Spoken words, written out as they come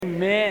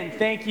Amen.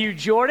 Thank you,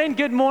 Jordan.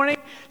 Good morning,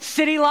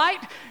 City Light.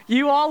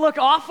 You all look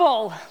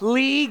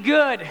awfully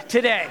good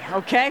today,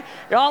 okay?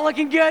 You're all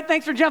looking good.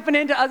 Thanks for jumping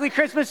into Ugly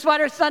Christmas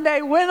Sweater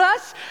Sunday with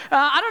us.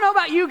 I don't know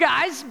about you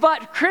guys,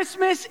 but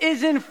Christmas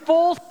is in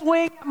full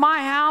swing at my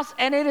house,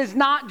 and it is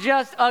not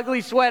just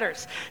ugly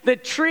sweaters. The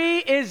tree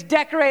is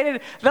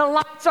decorated, the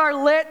lights are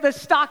lit, the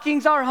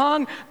stockings are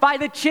hung by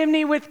the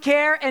chimney with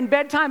care, and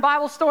bedtime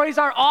Bible stories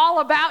are all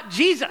about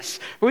Jesus.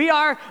 We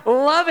are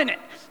loving it.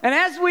 And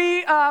as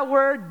we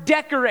were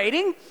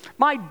decorating,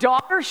 my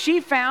daughter,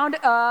 she found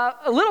a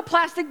little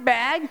plastic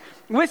bag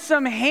with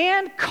some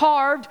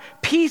hand-carved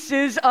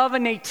pieces of a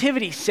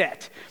nativity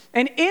set.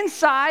 And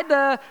inside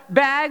the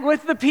bag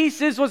with the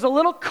pieces was a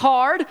little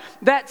card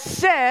that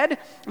said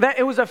that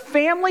it was a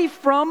family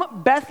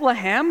from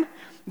Bethlehem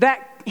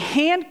that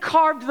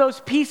hand-carved those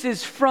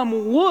pieces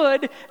from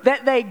wood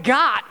that they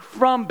got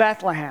from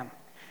Bethlehem.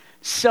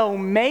 So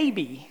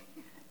maybe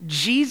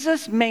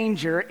Jesus'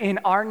 manger in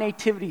our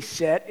nativity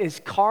set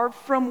is carved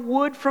from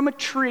wood from a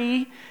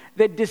tree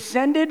that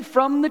descended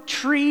from the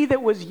tree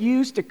that was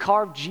used to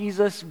carve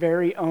Jesus'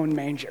 very own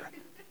manger.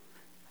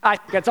 I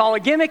think that's all a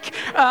gimmick,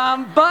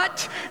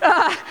 but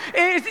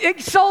it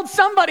sold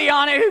somebody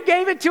on it who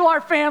gave it to our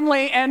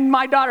family, and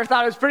my daughter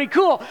thought it was pretty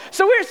cool.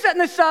 So we're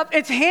setting this up.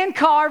 It's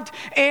hand-carved,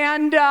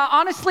 and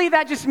honestly,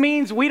 that just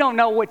means we don't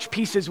know which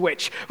piece is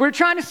which. We're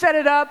trying to set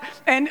it up,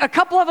 and a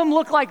couple of them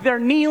look like they're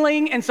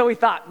kneeling, and so we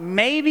thought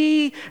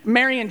maybe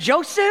Mary and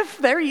Joseph,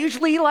 they're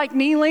usually like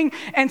kneeling,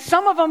 and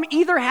some of them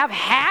either have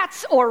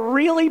hats or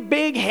really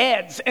big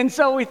heads, and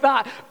so we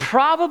thought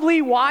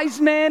probably wise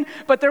men,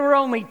 but there were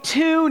only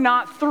two,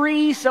 not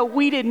three, so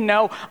we didn't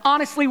know.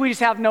 Honestly, we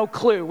just have no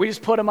clue. We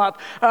just put them up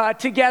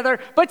together.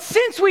 But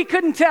since we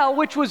couldn't tell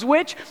which was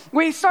which,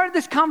 we started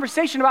this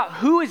conversation about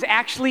who is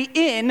actually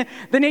in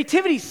the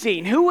nativity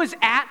scene, who was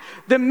at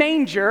the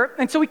manger.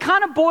 And so we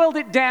kind of boiled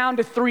it down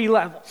to three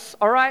levels,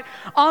 all right?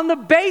 On the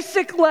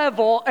basic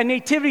level, a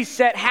nativity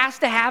set has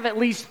to have at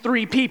least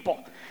three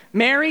people: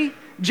 Mary,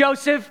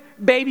 Joseph,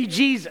 baby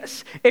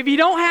Jesus. If you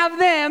don't have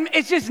them,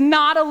 it's just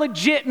not a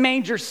legit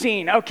manger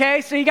scene,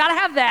 okay? So you got to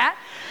have that.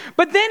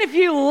 But then if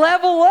you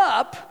level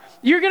up,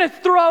 you're going to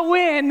throw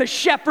in the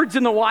shepherds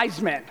and the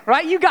wise men,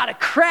 right? You got a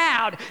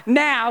crowd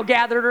now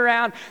gathered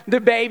around the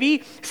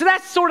baby. So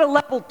that's sort of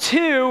level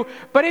 2.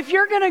 But if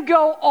you're going to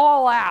go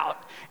all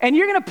out and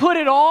you're going to put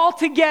it all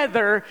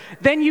together,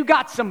 then you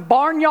got some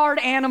barnyard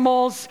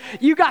animals,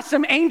 you got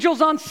some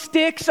angels on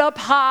sticks up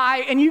high,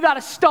 and you got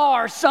a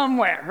star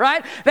somewhere,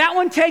 right? That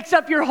one takes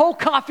up your whole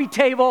coffee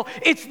table.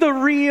 It's the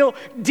real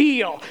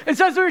deal. And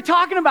so as we were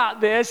talking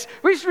about this,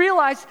 we just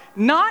realized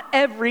not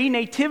every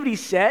nativity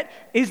set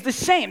is the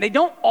same. They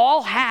don't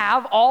all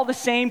have all the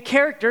same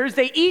characters.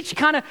 They each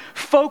kind of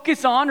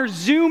focus on or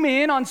zoom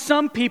in on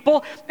some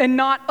people and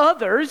not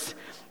others.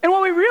 And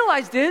what we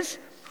realized is,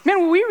 man,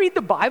 when we read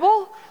the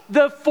Bible,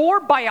 the 4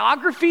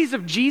 biographies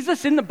of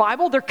Jesus in the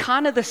Bible, they're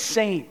kind of the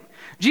same.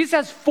 Jesus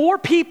has 4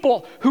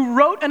 people who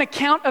wrote an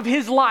account of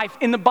his life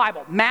in the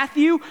Bible: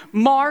 Matthew,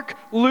 Mark,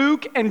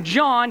 Luke, and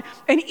John.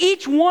 And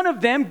each one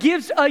of them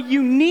gives a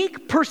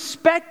unique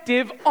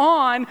perspective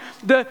on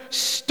the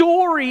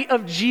story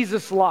of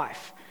Jesus'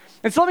 life.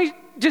 And so let me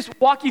just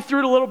walk you through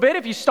it a little bit.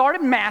 If you start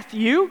at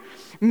Matthew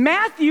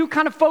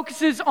kind of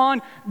focuses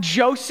on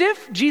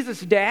Joseph,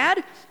 Jesus'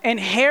 dad, and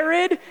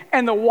Herod,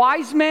 and the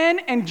wise men,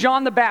 and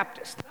John the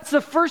Baptist. That's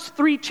the first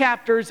 3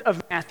 chapters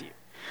of Matthew.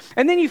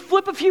 And then you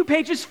flip a few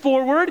pages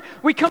forward,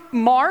 we come to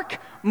Mark.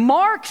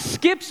 Mark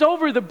skips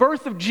over the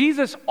birth of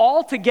Jesus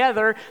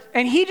altogether,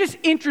 and he just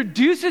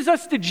introduces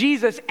us to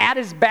Jesus at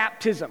his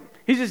baptism.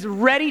 He's just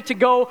ready to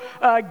go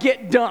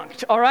get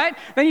dunked, all right?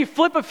 Then you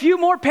flip a few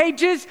more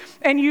pages,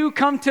 and you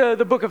come to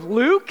the book of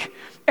Luke.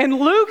 And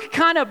Luke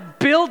kind of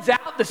builds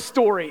out the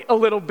story a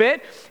little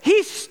bit.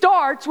 He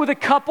starts with a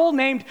couple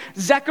named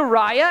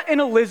Zechariah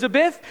and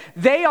Elizabeth.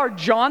 They are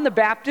John the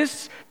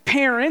Baptist's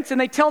parents, and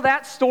they tell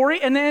that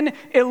story. And then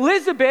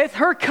Elizabeth,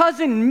 her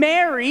cousin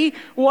Mary,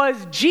 was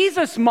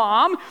Jesus'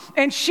 mom,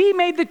 and she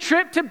made the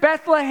trip to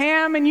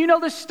Bethlehem. And you know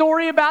the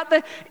story about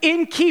the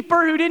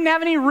innkeeper who didn't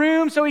have any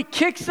room, so he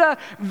kicks a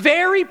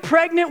very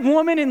pregnant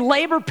woman in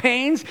labor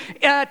pains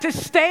to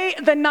stay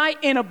the night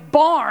in a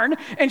barn,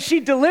 and she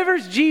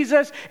delivers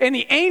Jesus, and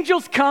the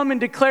angels come and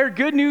declare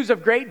good news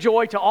of great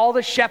joy to all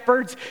the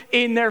shepherds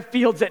in their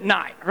fields at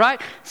night, right?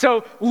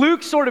 So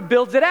Luke sort of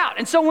builds it out.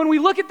 And so when we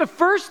look at the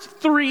first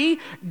 3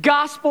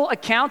 gospel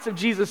accounts of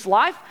Jesus'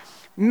 life,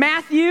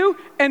 Matthew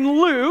and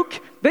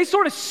Luke, they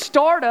sort of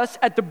start us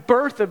at the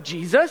birth of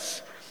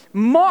Jesus.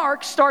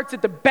 Mark starts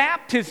at the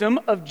baptism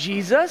of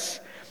Jesus.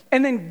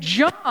 And then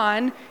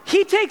John,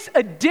 he takes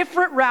a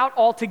different route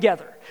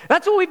altogether.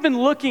 That's what we've been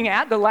looking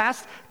at the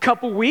last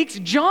couple weeks.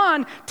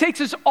 John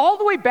takes us all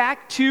the way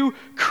back to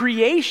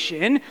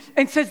creation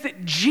and says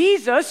that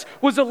Jesus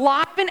was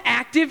alive and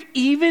active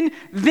even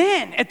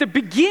then, at the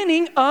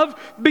beginning of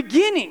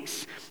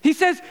beginnings. He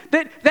says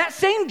that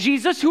same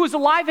Jesus who was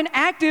alive and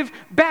active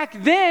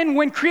back then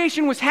when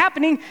creation was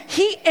happening,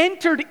 he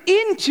entered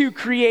into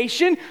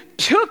creation,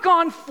 took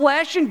on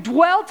flesh, and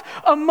dwelt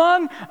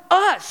among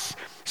us.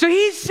 So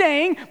he's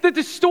saying that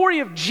the story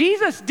of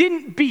Jesus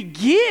didn't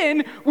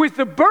begin with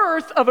the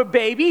birth of a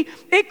baby,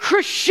 it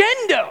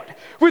crescendoed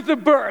with the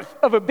birth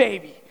of a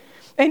baby.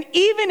 And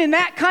even in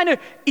that kind of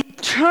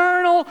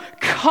eternal,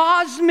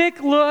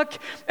 cosmic look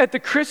at the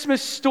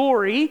Christmas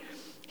story,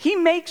 he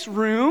makes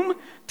room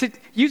to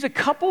use a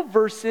couple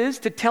verses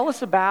to tell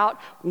us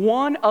about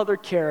one other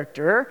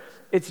character.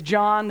 It's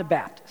John the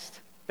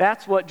Baptist.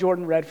 That's what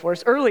Jordan read for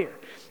us earlier.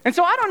 And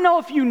so I don't know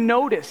if you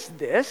noticed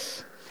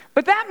this,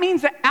 but that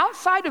means that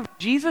outside of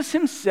Jesus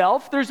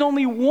himself, there's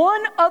only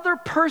one other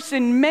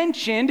person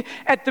mentioned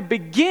at the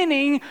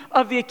beginning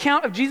of the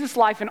account of Jesus'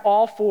 life in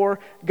all four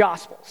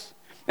Gospels.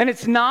 And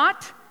it's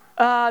not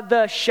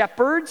the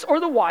shepherds or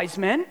the wise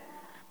men.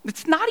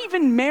 It's not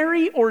even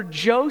Mary or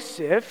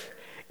Joseph.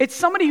 It's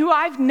somebody who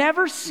I've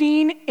never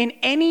seen in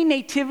any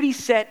nativity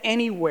set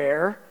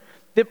anywhere.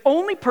 The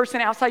only person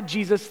outside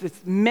Jesus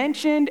that's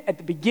mentioned at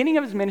the beginning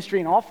of his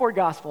ministry in all four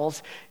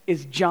Gospels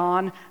is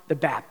John the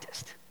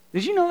Baptist.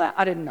 Did you know that?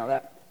 I didn't know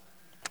that.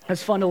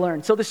 It's fun to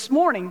learn. So this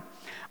morning,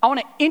 I want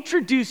to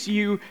introduce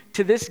you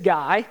to this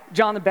guy,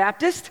 John the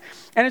Baptist.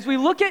 And as we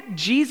look at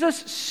Jesus'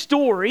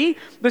 story,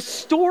 the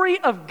story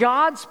of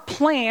God's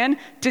plan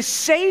to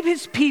save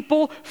his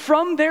people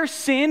from their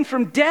sin,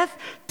 from death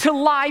to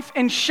life,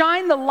 and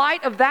shine the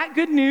light of that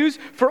good news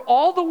for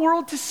all the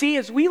world to see,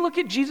 as we look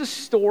at Jesus'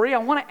 story, I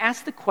want to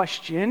ask the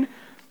question,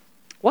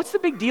 what's the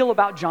big deal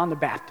about John the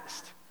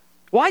Baptist?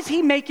 Why does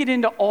he make it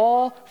into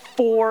all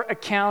four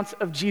accounts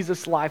of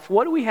Jesus' life?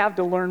 What do we have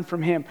to learn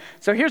from him?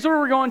 So here's where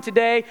we're going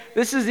today.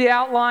 This is the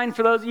outline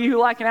for those of you who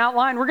like an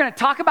outline. We're going to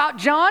talk about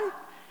John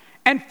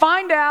and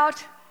find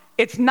out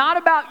it's not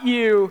about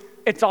you,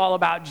 it's all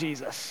about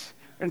Jesus.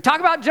 We're going to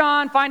talk about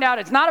John, find out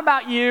it's not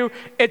about you,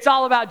 it's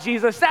all about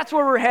Jesus. That's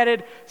where we're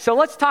headed. So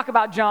let's talk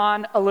about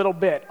John a little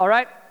bit, all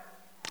right?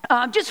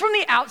 Just from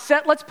the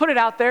outset, let's put it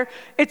out there.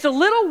 It's a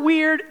little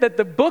weird that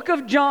the book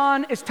of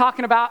John is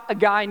talking about a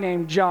guy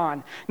named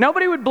John.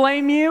 Nobody would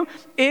blame you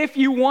if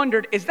you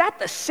wondered, is that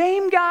the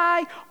same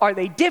guy? Are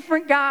they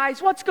different guys?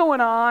 What's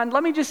going on?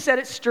 Let me just set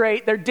it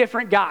straight. They're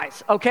different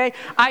guys, okay?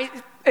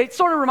 It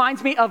sort of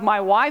reminds me of my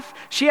wife.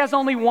 She has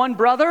only one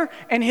brother,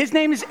 and his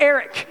name is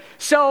Eric.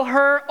 So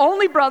her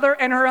only brother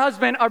and her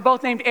husband are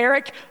both named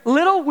Eric.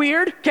 Little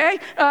weird, okay?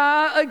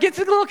 It gets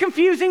a little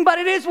confusing, but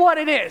it is what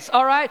it is,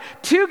 all right?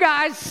 Two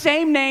guys,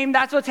 same name.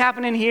 That's what's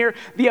happening here.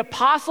 The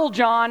Apostle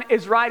John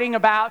is writing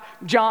about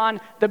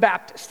John the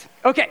Baptist.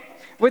 Okay,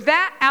 with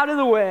that out of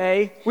the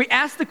way, we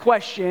ask the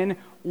question,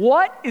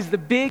 what is the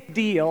big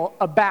deal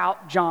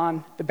about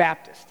John the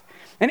Baptist?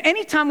 And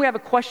anytime we have a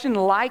question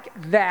like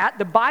that,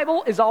 the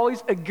Bible is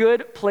always a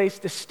good place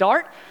to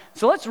start.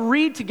 So let's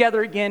read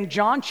together again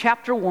John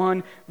chapter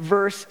 1,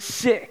 verse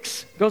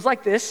 6. It goes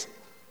like this.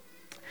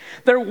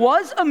 There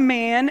was a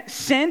man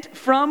sent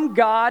from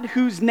God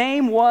whose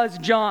name was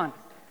John.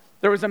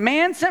 There was a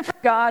man sent from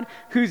God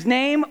whose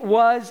name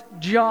was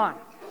John.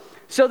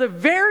 So the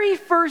very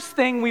first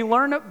thing we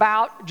learn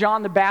about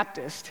John the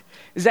Baptist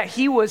is that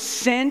he was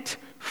sent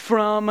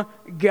from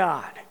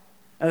God.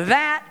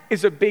 That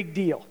is a big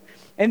deal.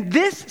 And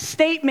this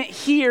statement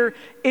here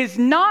is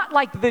not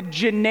like the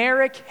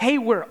generic, hey,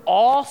 we're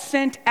all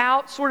sent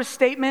out sort of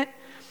statement.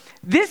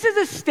 This is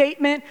a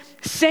statement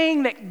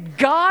saying that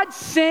God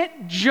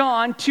sent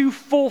John to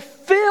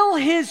fulfill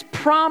his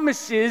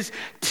promises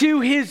to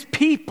his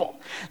people.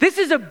 This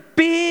is a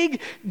big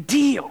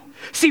deal.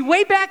 See,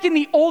 way back in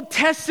the Old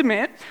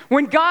Testament,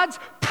 when God's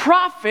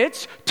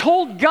prophets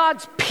told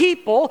God's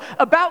people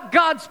about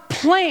God's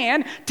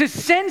plan to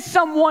send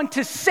someone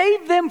to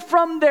save them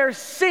from their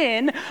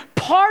sin,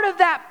 part of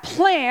that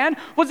plan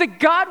was that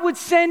God would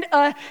send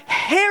a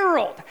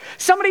herald,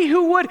 somebody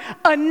who would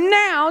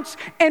announce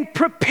and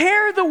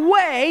prepare the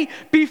way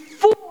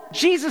before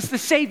Jesus the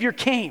Savior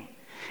came.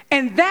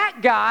 And that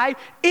guy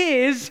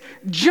is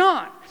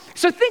John.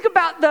 So think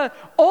about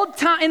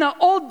in the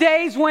old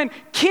days when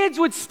kids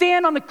would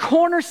stand on the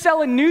corner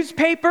selling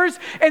newspapers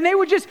and they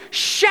would just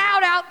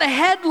shout out the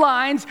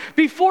headlines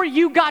before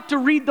you got to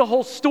read the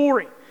whole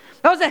story.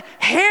 That was a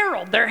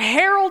herald. They're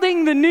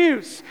heralding the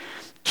news.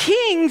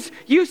 Kings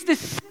used to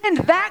send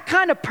that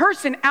kind of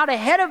person out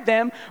ahead of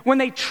them when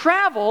they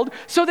traveled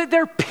so that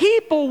their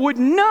people would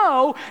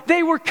know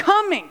they were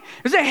coming.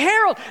 It was a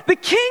herald. The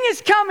king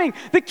is coming.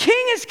 The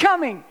king is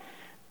coming.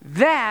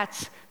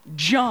 That's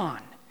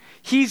John.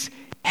 He's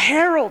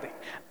heralding,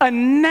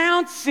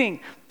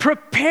 announcing,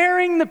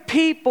 preparing the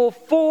people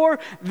for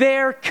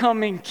their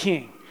coming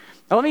king.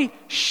 Now let me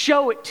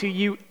show it to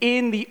you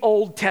in the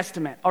Old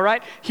Testament, all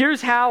right?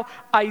 Here's how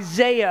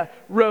Isaiah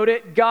wrote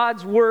it.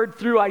 God's word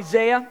through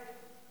Isaiah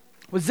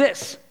was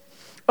this.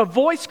 A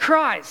voice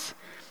cries,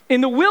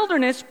 in the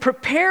wilderness,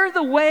 prepare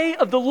the way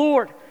of the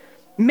Lord.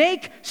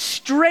 Make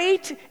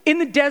straight in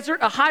the desert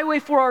a highway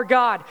for our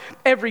God.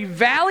 Every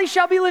valley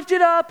shall be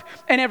lifted up,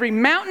 and every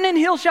mountain and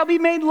hill shall be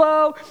made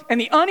low,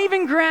 and the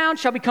uneven ground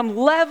shall become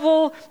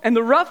level, and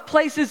the rough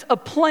places a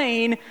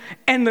plain,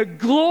 and the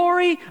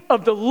glory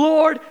of the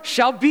Lord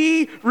shall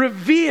be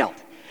revealed.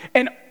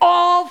 and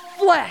all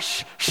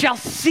flesh shall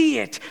see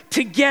it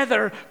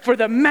together, for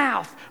the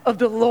mouth of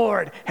the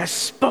Lord has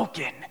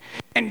spoken.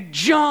 And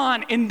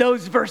John in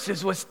those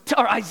verses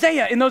or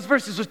Isaiah in those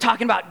verses was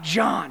talking about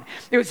John.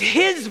 It was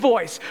his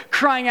voice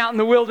crying out in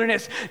the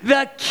wilderness,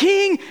 the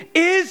king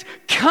is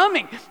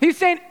coming. He's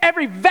saying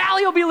every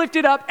valley will be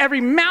lifted up,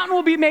 every mountain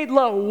will be made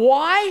low.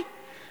 Why?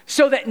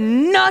 So that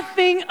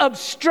nothing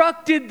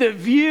obstructed the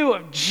view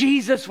of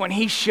Jesus when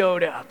he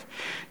showed up.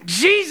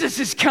 Jesus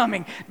is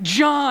coming.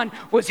 John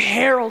was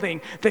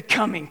heralding the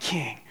coming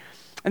king.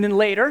 And then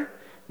later,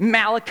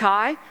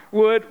 Malachi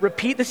would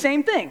repeat the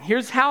same thing.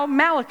 Here's how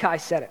Malachi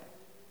said it.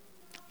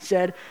 He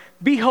said,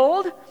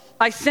 behold,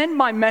 I send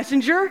my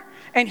messenger,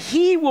 and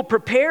he will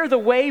prepare the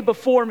way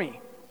before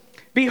me.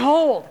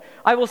 Behold,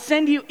 I will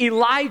send you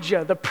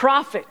Elijah, the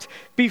prophet,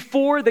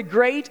 before the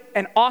great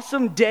and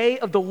awesome day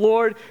of the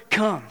Lord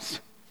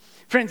comes.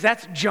 Friends,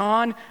 that's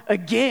John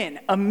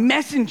again, a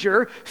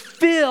messenger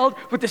filled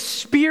with the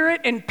spirit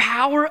and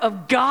power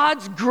of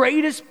God's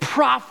greatest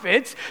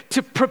prophets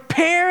to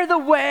prepare the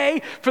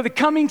way for the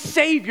coming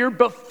Savior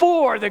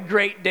before the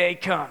great day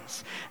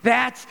comes.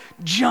 That's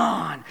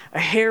John, a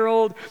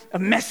herald, a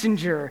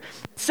messenger.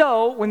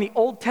 So when the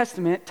Old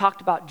Testament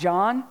talked about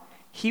John,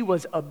 he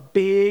was a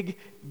big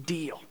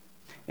deal.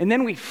 And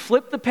then we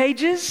flip the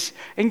pages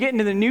and get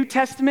into the New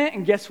Testament,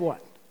 and guess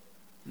what?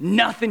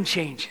 Nothing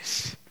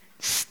changes.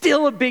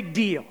 Still a big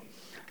deal.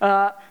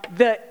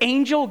 The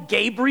angel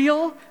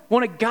Gabriel,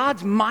 one of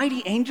God's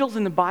mighty angels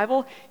in the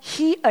Bible,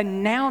 he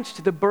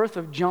announced the birth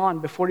of John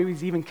before he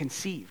was even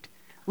conceived.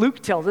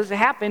 Luke tells us it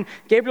happened.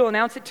 Gabriel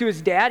announced it to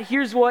his dad.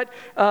 Here's what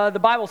the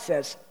Bible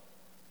says.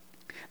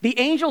 The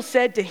angel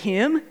said to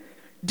him,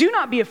 do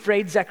not be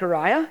afraid,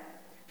 Zechariah,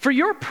 for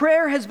your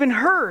prayer has been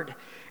heard,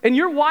 and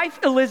your wife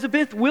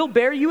Elizabeth will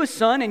bear you a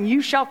son, and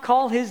you shall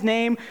call his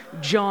name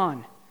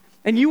John.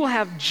 And you will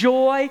have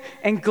joy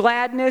and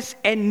gladness,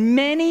 and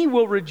many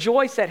will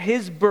rejoice at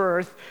his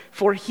birth,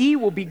 for he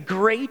will be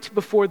great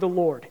before the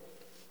Lord.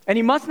 And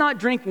he must not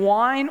drink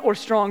wine or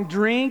strong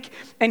drink,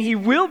 and he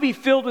will be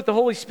filled with the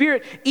Holy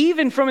Spirit,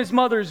 even from his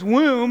mother's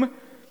womb.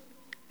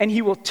 And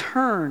he will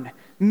turn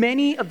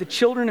many of the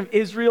children of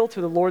Israel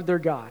to the Lord their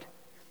God.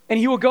 And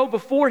he will go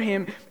before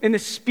him in the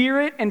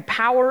spirit and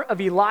power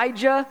of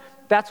Elijah.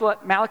 That's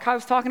what Malachi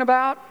was talking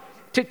about.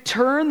 To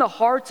turn the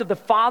hearts of the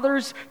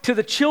fathers to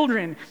the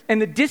children, and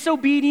the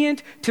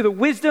disobedient to the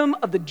wisdom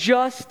of the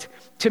just,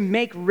 to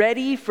make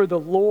ready for the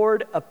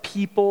Lord a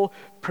people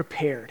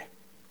prepared.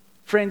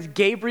 Friends,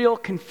 Gabriel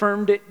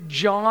confirmed it.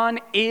 John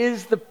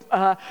is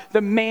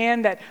the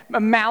man that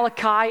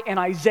Malachi and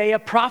Isaiah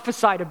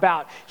prophesied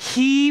about.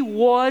 He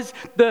was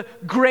the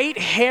great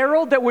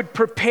herald that would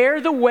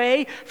prepare the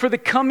way for the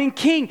coming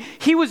king.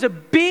 He was a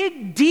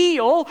big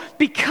deal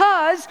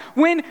because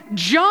when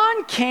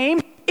John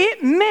came,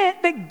 it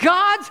meant that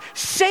God's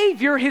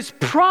Savior, his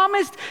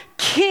promised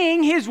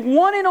king, his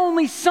one and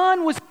only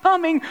son, was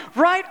coming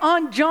right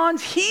on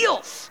John's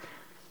heels.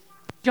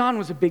 John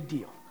was a big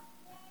deal.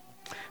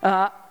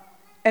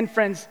 And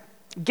friends,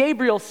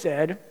 Gabriel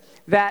said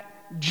that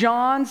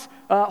John's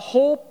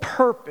whole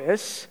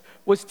purpose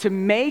was to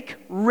make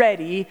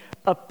ready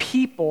a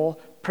people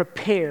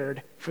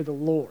prepared for the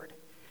Lord.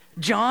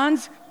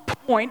 John's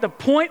point, the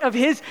point of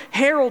his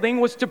heralding,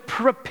 was to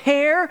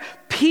prepare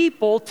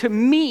people to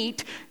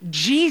meet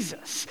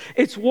Jesus.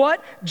 It's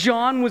what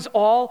John was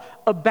all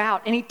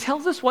about. And he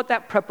tells us what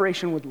that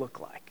preparation would look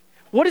like.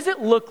 What does it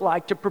look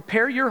like to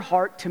prepare your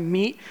heart to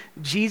meet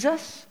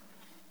Jesus?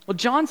 Well,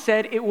 John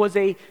said it was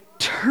a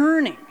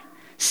turning.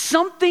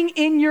 Something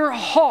in your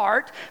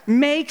heart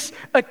makes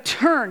a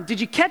turn. Did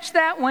you catch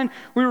that when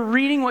we were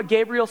reading what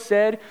Gabriel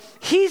said?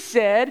 He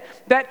said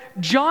that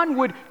John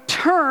would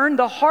turn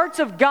the hearts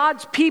of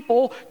God's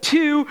people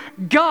to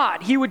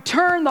God. He would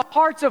turn the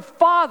hearts of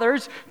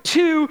fathers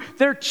to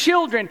their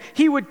children.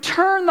 He would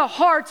turn the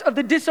hearts of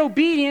the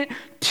disobedient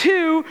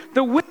to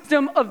the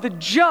wisdom of the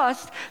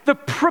just. The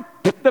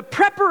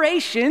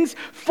preparations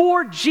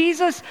for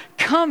Jesus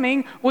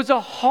coming was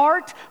a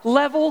heart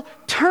level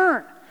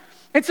turn.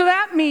 And so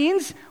that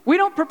means we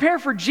don't prepare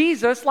for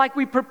Jesus like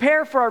we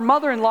prepare for our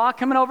mother-in-law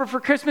coming over for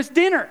Christmas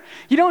dinner.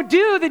 You don't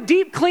do the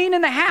deep clean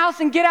in the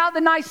house and get out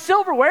the nice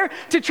silverware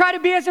to try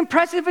to be as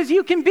impressive as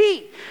you can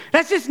be.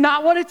 That's just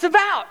not what it's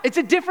about. It's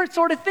a different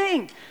sort of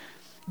thing.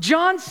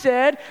 John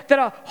said that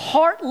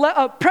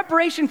a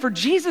preparation for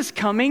Jesus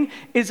coming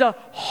is a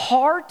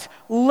heart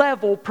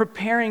level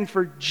preparing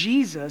for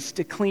Jesus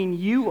to clean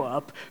you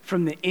up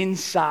from the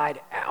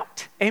inside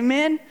out.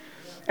 Amen?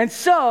 And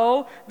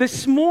so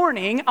this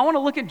morning, I want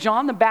to look at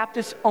John the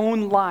Baptist's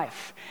own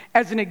life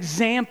as an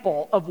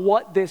example of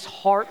what this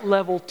heart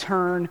level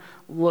turn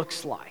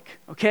looks like.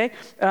 Okay?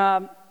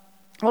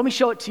 Let me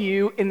show it to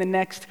you in the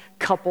next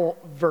couple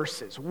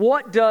verses.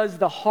 What does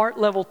the heart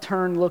level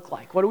turn look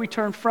like? What do we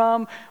turn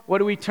from? What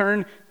do we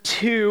turn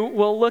to?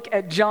 We'll look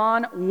at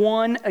John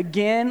 1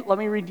 again. Let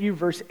me read you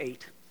verse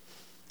 8.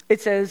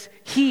 It says,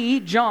 he,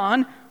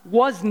 John,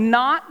 was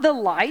not the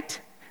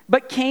light,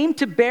 but came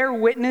to bear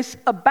witness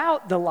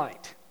about the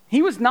light.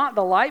 He was not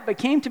the light, but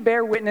came to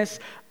bear witness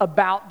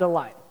about the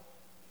light.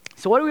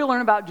 So what do we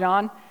learn about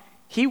John?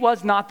 He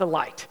was not the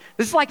light.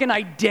 This is like an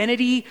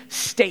identity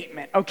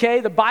statement,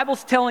 okay? The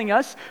Bible's telling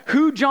us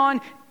who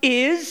John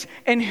is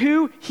and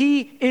who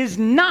he is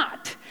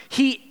not.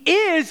 He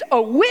is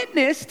a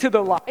witness to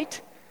the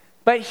light,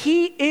 but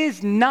he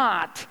is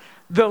not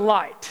the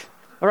light,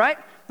 all right?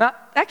 Now,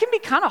 that can be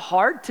kind of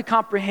hard to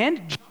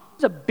comprehend.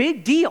 John's a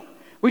big deal.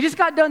 We just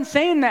got done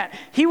saying that.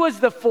 He was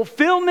the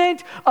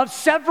fulfillment of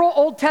several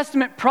Old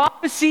Testament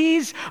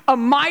prophecies. A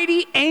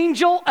mighty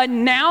angel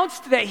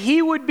announced that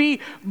he would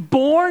be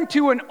born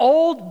to an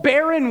old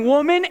barren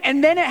woman,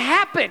 and then it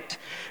happened.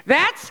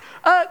 That's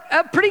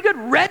a pretty good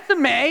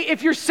resume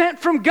if you're sent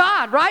from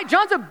God, right?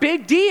 John's a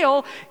big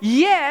deal,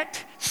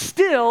 yet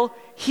still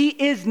he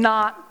is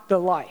not the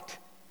light.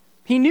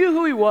 He knew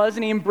who he was,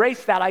 and he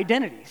embraced that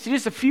identity. So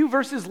just a few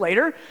verses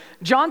later,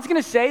 John's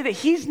going to say that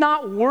he's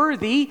not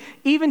worthy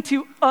even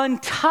to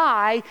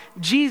untie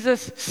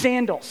Jesus'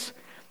 sandals.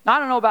 Now, I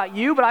don't know about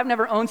you, but I've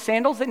never owned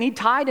sandals that need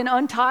tied and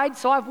untied,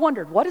 so I've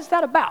wondered, what is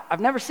that about? I've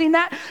never seen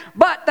that,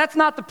 but that's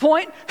not the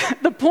point.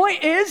 The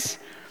point is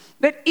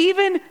that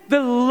even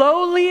the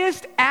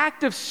lowliest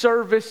act of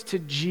service to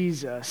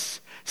Jesus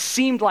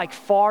seemed like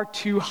far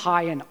too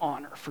high an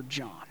honor for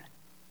John.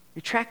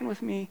 You tracking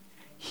with me?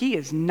 He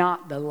is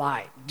not the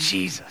light.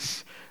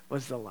 Jesus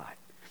was the light.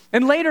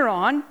 And later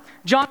on,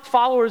 John's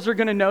followers are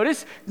going to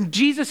notice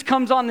Jesus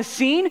comes on the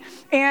scene,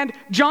 and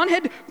John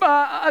had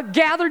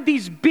gathered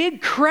these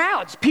big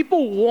crowds.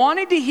 People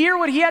wanted to hear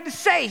what he had to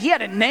say. He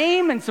had a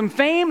name and some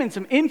fame and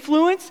some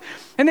influence.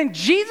 And then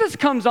Jesus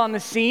comes on the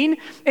scene,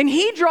 and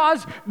he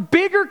draws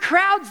bigger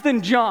crowds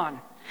than John.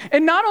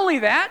 And not only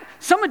that,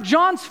 some of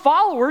John's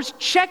followers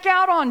check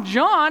out on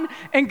John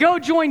and go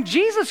join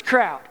Jesus'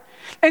 crowd.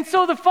 And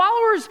so the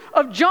followers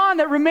of John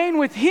that remain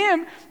with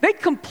him, they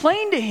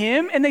complain to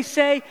him and they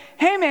say,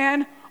 hey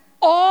man,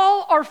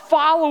 all are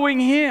following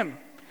him.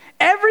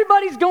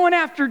 Everybody's going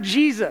after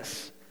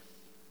Jesus.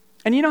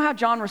 And you know how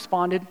John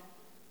responded?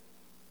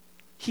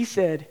 He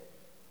said,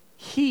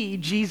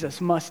 Jesus,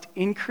 must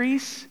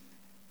increase,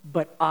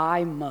 but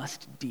I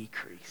must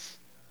decrease.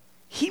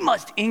 He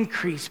must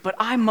increase, but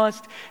I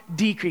must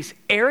decrease.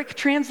 Eric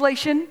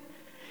translation,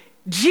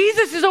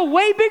 Jesus is a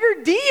way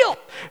bigger deal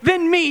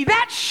than me.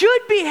 That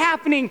should be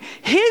happening.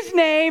 His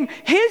name,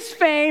 his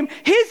fame,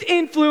 his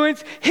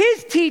influence,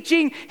 his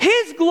teaching,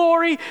 his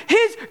glory,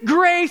 his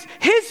grace,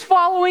 his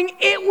following,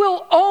 it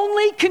will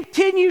only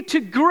continue to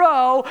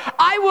grow.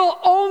 I will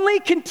only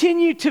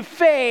continue to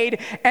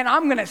fade, and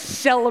I'm going to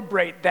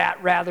celebrate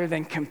that rather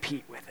than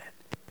compete with it.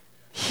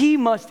 He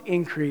must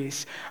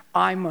increase,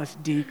 I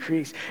must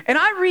decrease. And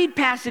I read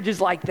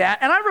passages like that,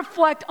 and I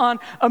reflect on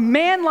a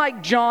man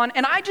like John,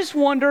 and I just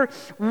wonder,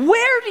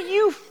 where do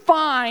you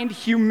find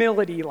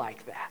humility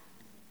like that?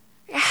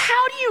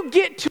 How do you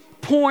get to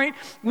a point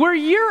where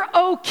you're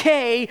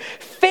okay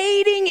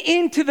fading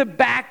into the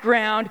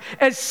background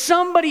as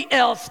somebody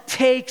else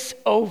takes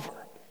over?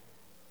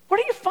 Where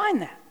do you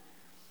find that?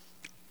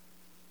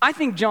 I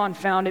think John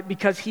found it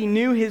because he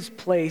knew his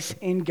place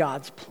in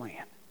God's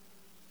plan.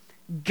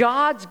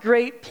 God's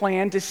great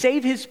plan to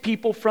save his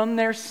people from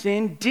their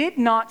sin did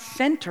not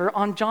center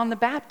on John the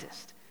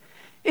Baptist.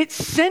 It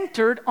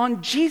centered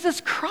on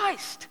Jesus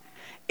Christ.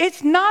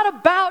 It's not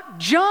about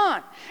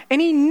John.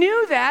 And he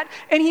knew that,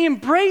 and he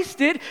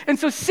embraced it. And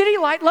so City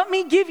Light, let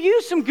me give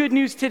you some good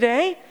news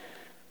today.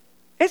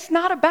 It's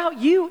not about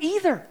you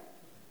either.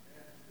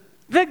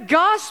 The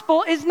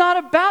gospel is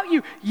not about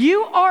you.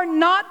 You are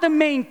not the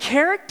main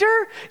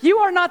character. You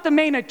are not the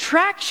main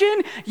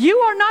attraction. You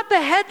are not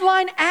the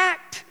headline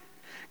act.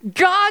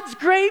 God's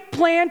great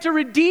plan to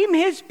redeem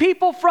his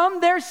people from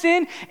their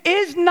sin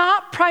is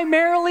not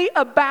primarily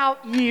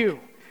about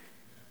you.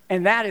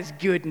 And that is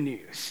good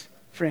news,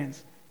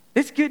 friends.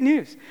 It's good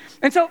news.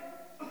 And so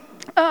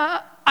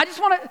I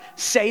just want to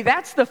say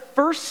that's the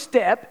first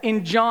step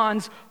in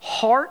John's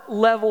heart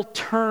level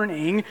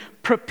turning,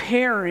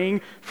 preparing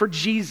for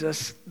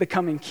Jesus, the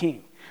coming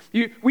king.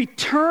 We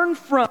turn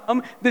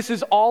from this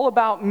is all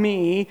about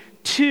me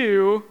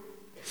to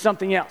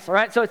something else, all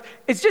right? So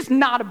it's just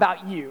not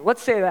about you.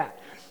 Let's say that.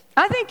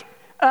 I think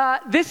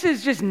this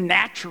is just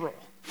natural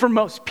for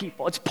most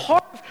people. It's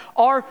part of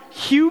our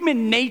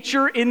human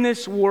nature in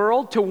this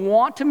world to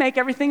want to make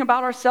everything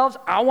about ourselves.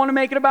 I want to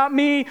make it about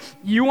me.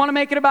 You want to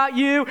make it about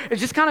you. It's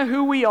just kind of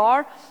who we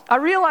are. I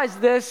realized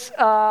this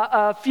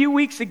a few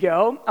weeks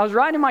ago. I was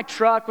riding in my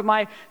truck with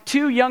my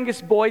two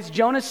youngest boys,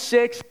 Jonah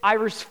 6,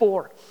 Iris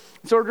 4.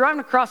 So we're driving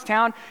across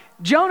town.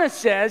 Jonah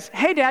says,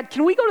 hey, Dad,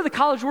 can we go to the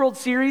College World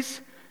Series?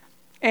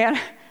 And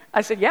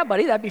I said, yeah,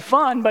 buddy, that'd be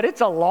fun, but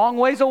it's a long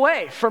ways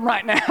away from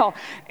right now.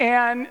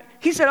 And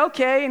he said,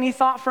 okay, and he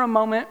thought for a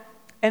moment,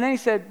 and then he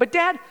said, but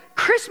Dad,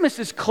 Christmas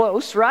is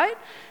close, right?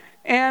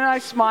 And I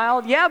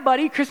smiled, yeah,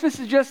 buddy, Christmas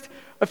is just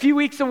a few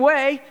weeks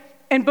away.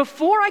 And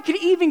before I could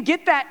even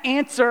get that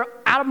answer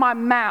out of my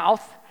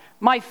mouth,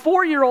 my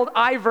 4-year-old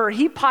Ivor,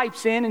 he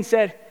pipes in and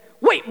said,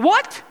 wait,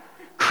 what?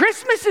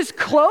 Christmas is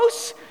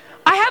close?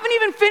 I haven't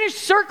even finished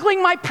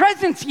circling my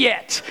presents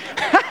yet.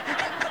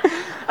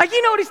 Like,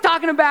 you know what he's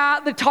talking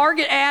about? The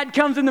Target ad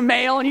comes in the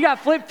mail and you got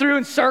to flip through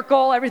and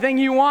circle everything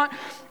you want.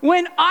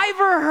 When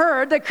Ivor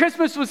heard that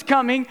Christmas was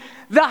coming,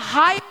 the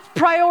highest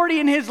priority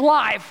in his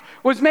life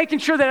was making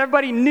sure that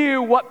everybody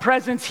knew what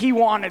presents he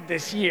wanted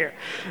this year.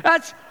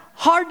 That's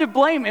hard to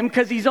blame him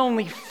because he's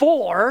only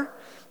 4,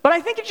 but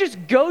I think it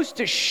just goes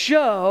to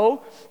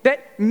show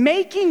that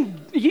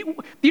you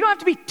don't have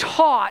to be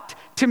taught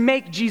to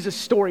make Jesus'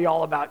 story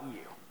all about you.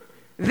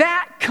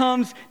 That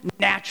comes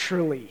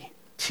naturally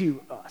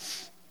to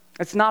us.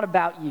 It's not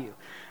about you.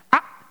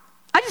 I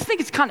just think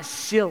it's kind of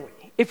silly.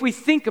 If we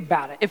think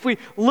about it, if we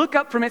look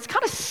up from it, it's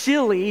kind of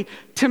silly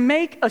to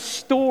make a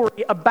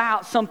story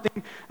about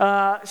something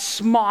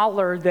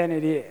smaller than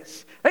it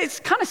is. It's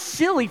kind of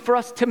silly for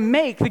us to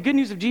make the good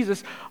news of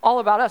Jesus all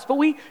about us, but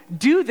we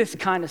do this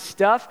kind of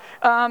stuff.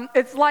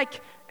 It's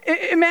like,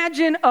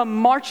 imagine a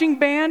marching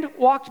band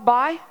walked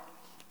by,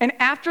 and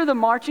after the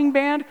marching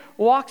band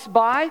walks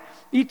by,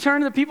 you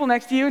turn to the people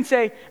next to you and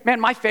say,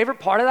 man, my favorite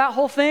part of that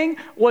whole thing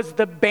was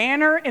the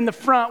banner in the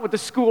front with the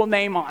school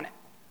name on it,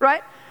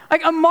 right?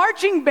 Like a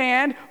marching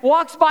band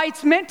walks by,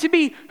 it's meant to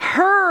be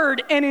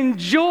heard and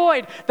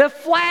enjoyed. The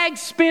flag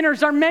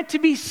spinners are meant to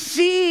be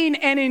seen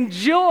and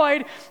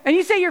enjoyed. And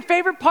you say your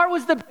favorite part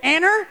was the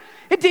banner?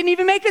 It didn't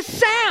even make a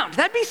sound.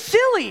 That'd be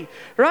silly,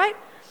 right?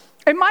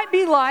 It might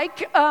be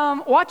like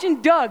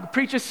watching Doug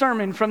preach a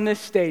sermon from this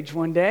stage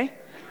one day,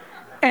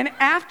 and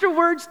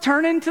afterwards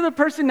turning to the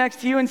person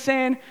next to you and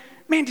saying,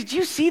 man, did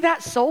you see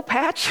that soul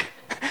patch?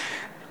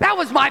 That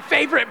was my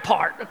favorite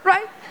part,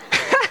 right?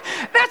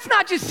 That's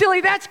not just silly,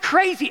 that's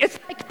crazy. It's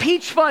like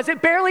peach fuzz.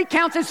 It barely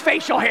counts as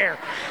facial hair.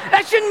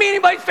 That shouldn't be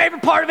anybody's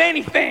favorite part of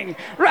anything,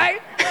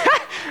 right?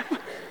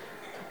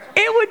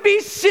 It would be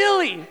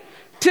silly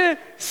to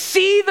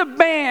see the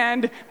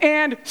band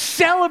and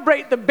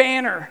celebrate the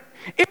banner.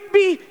 It would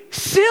be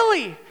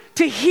silly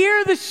to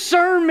hear the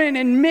sermon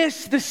and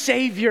miss the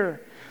Savior.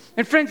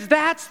 And friends,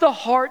 that's the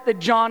heart that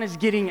John is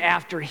getting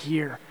after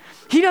here.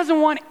 He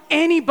doesn't want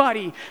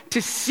anybody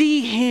to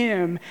see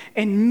him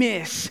and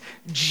miss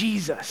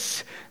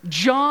Jesus.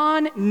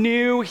 John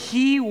knew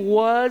he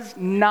was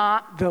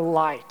not the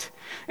light.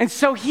 And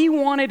so he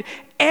wanted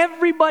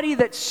everybody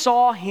that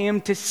saw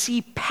him to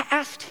see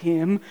past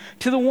him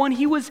to the one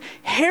he was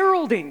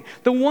heralding,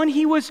 the one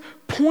he was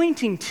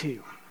pointing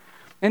to.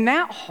 And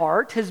that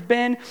heart has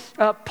been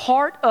a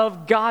part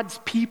of God's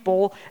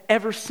people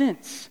ever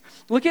since.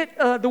 Look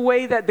at the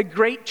way that the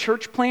great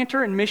church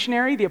planter and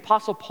missionary, the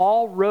Apostle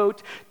Paul,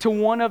 wrote to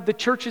one of the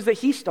churches that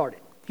he started.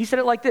 He said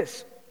it like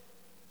this: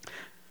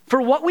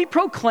 "For what we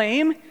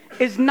proclaim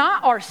is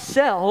not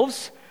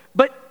ourselves,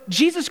 but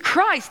Jesus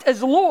Christ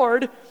as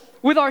Lord,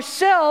 with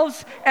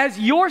ourselves as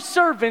your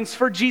servants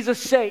for Jesus'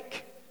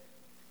 sake."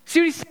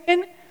 See what he's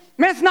saying?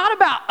 Man, it's not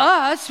about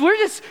us. We're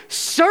just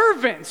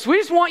servants. We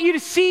just want you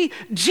to see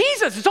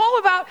Jesus. It's all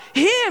about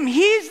him.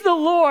 He's the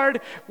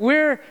Lord.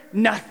 We're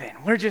nothing.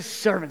 We're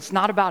just servants.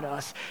 Not about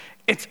us.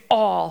 It's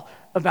all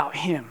about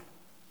him.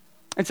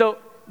 And so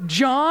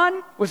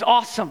John was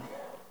awesome,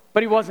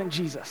 but he wasn't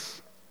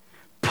Jesus.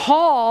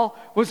 Paul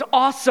was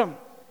awesome,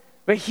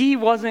 but he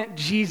wasn't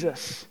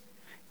Jesus.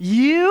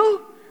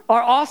 You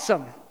are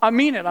awesome. I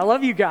mean it. I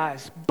love you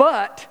guys,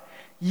 but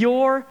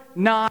you're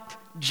not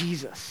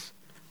Jesus.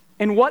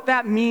 And what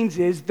that means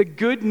is the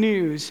good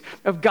news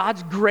of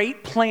God's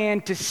great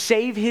plan to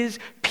save his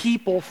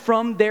people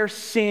from their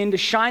sin, to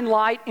shine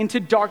light into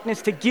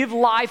darkness, to give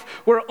life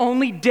where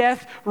only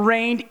death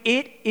reigned.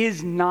 It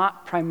is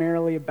not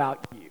primarily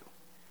about you.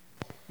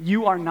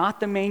 You are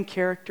not the main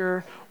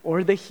character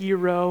or the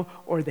hero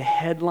or the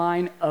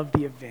headline of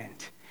the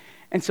event.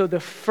 And so the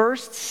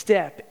first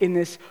step in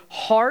this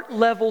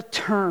heart-level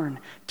turn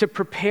to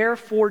prepare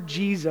for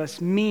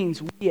Jesus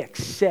means we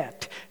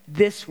accept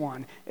this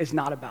one is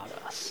not about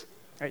us.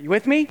 Are you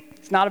with me?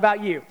 It's not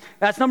about you.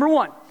 That's number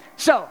one.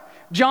 So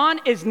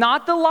John is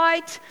not the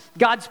light.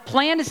 God's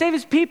plan to save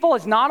his people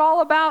is not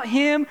all about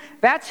him.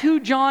 That's who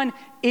John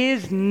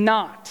is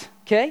not.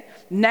 Okay?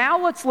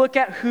 Now let's look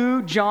at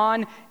who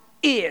John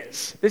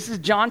is. This is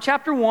John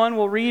chapter 1.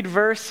 We'll read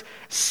verse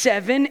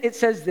 7. It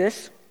says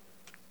this: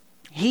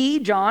 "He,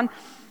 John,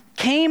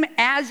 came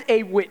as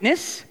a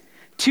witness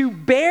to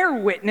bear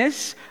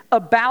witness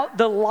about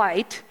the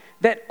light,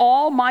 that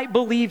all might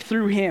believe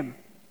through him."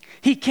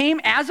 He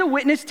came as a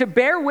witness to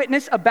bear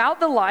witness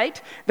about the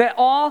light, that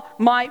all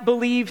might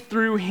believe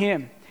through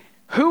him.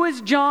 Who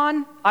is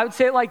John? I would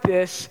say it like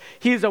this: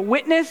 he is a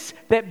witness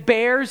that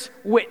bears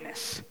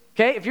witness.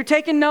 Okay, if you're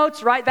taking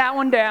notes, write that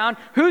one down.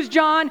 Who's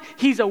John?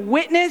 He's a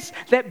witness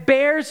that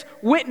bears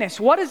witness.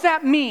 What does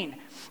that mean?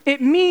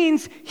 It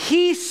means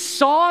he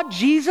saw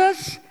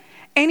Jesus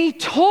and he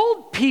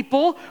told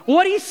people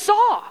what he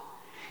saw.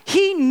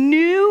 He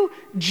knew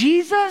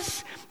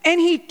Jesus and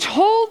he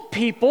told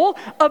people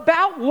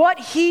about what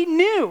he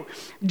knew.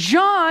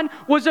 John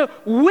was a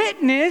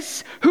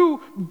witness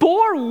who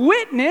bore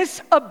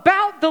witness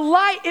about the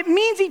light. It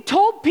means he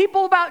told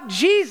people about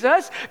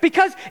Jesus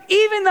because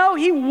even though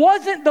he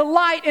wasn't the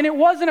light and it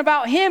wasn't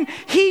about him,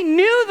 he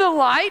knew the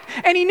light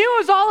and he knew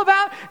it was all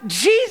about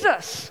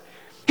Jesus.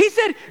 He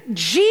said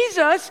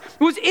Jesus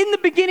was in the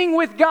beginning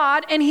with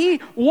God and he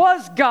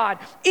was God.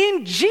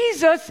 In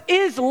Jesus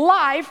is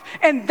life,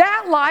 and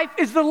that life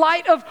is the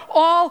light of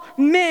all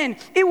men.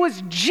 It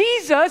was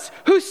Jesus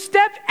who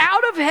stepped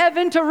out of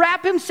heaven to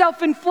wrap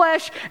himself in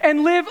flesh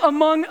and live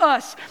among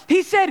us.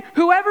 He said,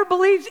 whoever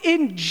believes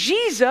in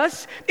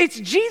Jesus, it's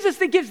Jesus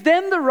that gives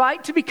them the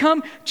right to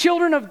become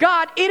children of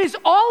God. It is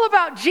all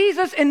about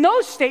Jesus, and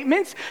those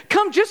statements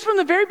come just from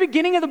the very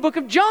beginning of the book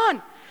of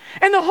John.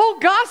 And the whole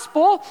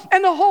gospel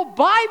and the whole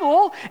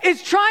Bible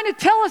is trying to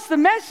tell us the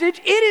message.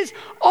 It is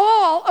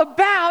all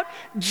about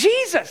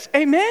Jesus.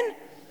 Amen?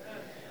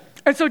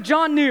 And so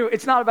John knew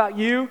it's not about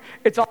you,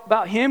 it's all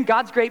about him.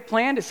 God's great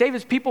plan to save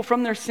his people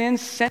from their sins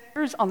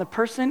centers on the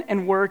person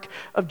and work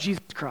of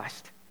Jesus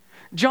Christ.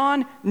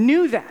 John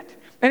knew that.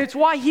 And it's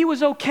why he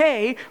was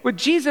okay with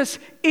Jesus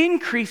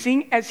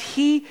increasing as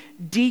he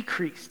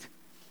decreased.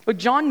 But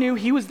John knew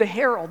he was the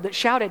herald that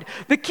shouted,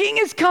 "The king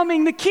is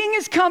coming, the king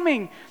is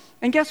coming."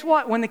 And guess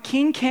what? When the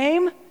king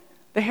came,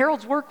 the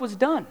herald's work was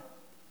done.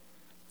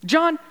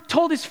 John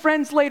told his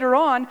friends later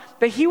on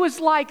that he was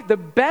like the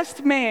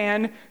best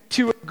man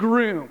to a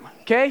groom.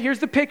 Okay, here's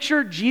the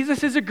picture.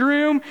 Jesus is a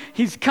groom.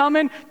 He's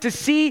coming to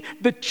see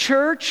the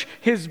church,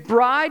 his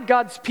bride,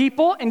 God's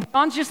people, and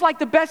John's just like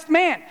the best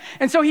man.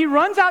 And so he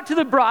runs out to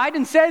the bride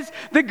and says,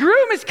 "The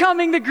groom is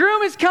coming, the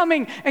groom is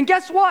coming." And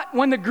guess what?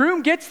 When the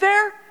groom gets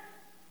there,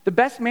 the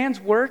best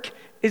man's work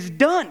is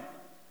done.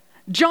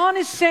 John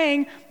is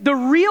saying the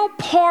real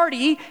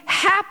party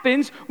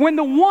happens when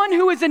the one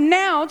who is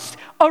announced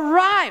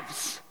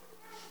arrives.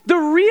 The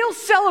real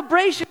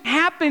celebration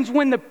happens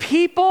when the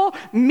people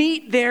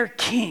meet their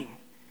king.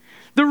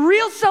 The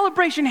real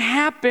celebration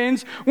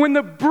happens when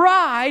the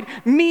bride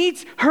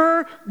meets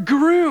her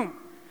groom.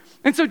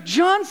 And so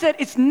John said,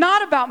 it's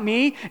not about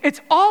me, it's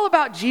all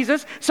about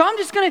Jesus, so I'm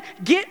just going to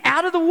get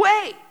out of the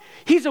way.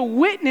 He's a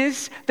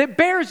witness that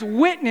bears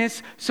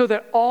witness so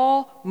that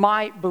all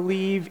might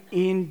believe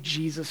in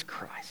Jesus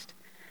Christ.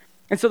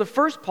 And so the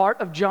first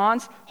part of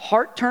John's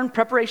heart-turn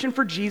preparation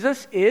for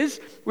Jesus is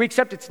we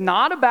accept it's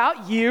not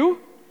about you,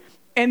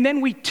 and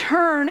then we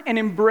turn and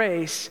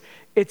embrace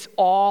it's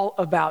all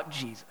about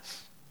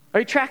Jesus. Are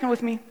you tracking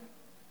with me?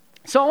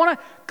 So I want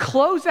to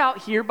close out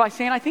here by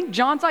saying I think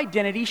John's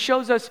identity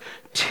shows us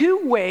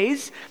two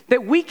ways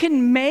that we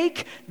can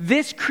make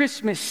this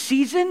Christmas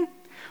season.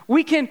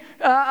 We can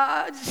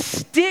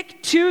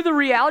stick to the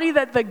reality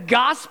that the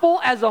gospel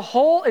as a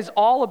whole is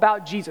all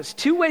about Jesus.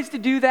 Two ways to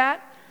do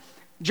that.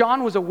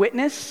 John was a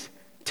witness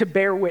to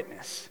bear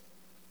witness.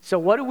 So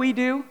what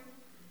do?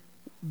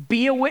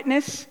 Be a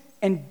witness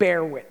and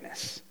bear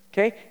witness.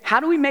 Okay? How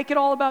do we make it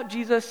all about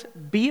Jesus?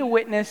 Be a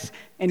witness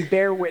and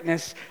bear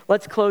witness.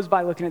 Let's close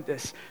by looking at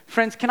this.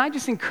 Friends, can I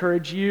just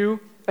encourage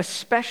you,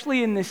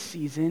 especially in this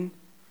season,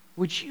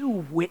 would you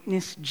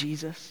witness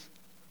Jesus?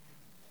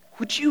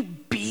 Would you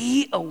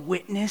be a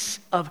witness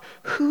of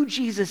who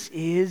Jesus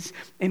is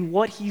and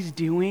what he's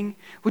doing?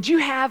 Would you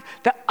have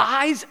the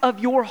eyes of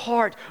your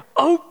heart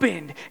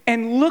opened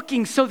and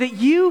looking so that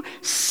you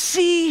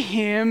see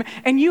him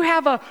and you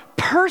have a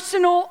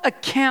personal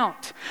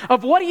account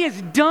of what he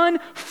has done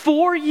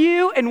for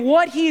you and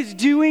what he is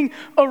doing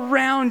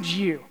around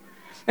you?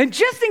 And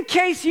just in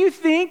case you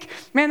think,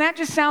 man, that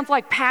just sounds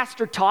like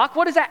pastor talk,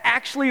 what does that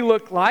actually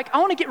look like? I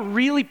want to get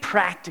really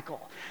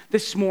practical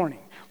this morning.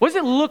 What does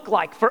it look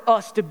like for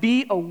us to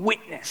be a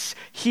witness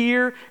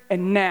here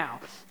and now?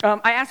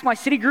 I asked my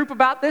city group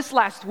about this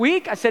last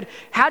week. I said,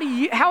 how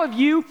have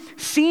you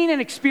seen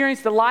and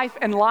experienced the life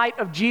and light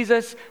of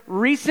Jesus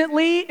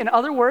recently? In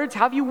other words,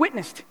 how have you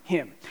witnessed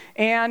him?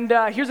 And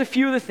here's a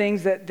few of the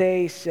things that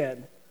they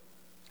said.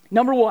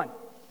 Number one,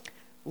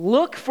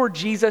 look for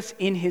Jesus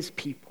in his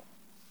people.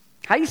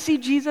 How do you see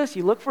Jesus?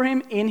 You look for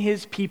him in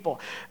his people.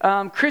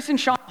 Chris and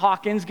Sean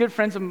Hawkins, good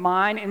friends of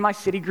mine in my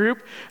city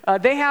group,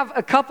 they have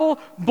a couple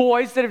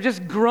boys that have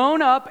just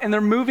grown up and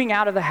they're moving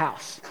out of the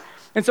house.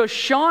 And so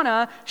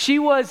Shauna, she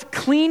was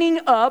cleaning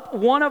up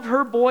one of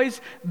her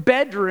boys'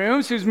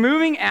 bedrooms who's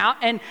moving out.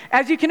 And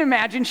as you can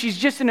imagine, she's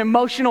just an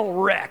emotional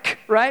wreck,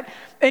 right?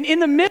 And in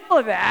the middle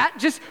of that,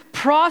 just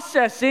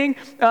processing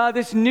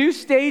this new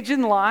stage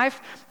in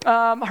life,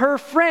 her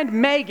friend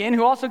Megan,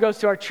 who also goes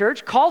to our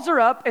church, calls her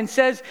up and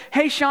says,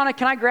 "Hey, Shauna,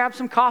 can I grab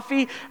some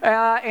coffee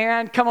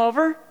and come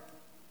over?"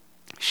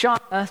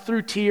 Shauna,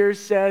 through tears,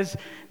 says,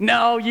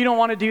 "No, you don't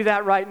want to do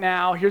that right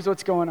now. Here's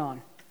what's going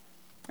on."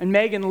 And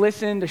Megan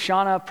listened to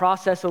Shauna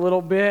process a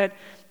little bit,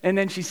 and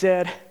then she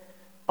said,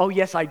 "Oh,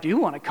 yes, I do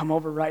want to come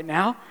over right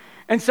now."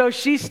 And so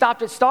she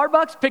stopped at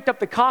Starbucks, picked up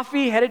the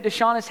coffee, headed to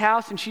Shauna's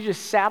house, and she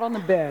just sat on the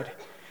bed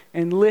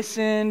and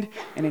listened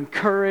and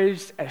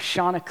encouraged as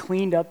Shauna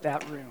cleaned up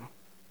that room.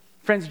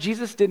 Friends,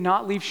 Jesus did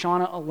not leave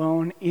Shauna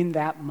alone in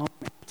that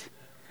moment.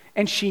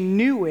 And she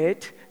knew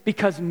it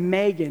because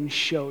Megan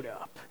showed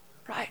up,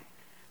 right?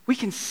 We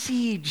can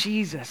see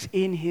Jesus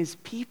in his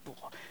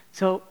people.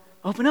 So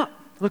open up.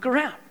 Look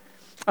around.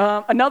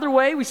 Another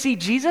way we see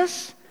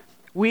Jesus,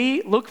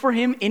 we look for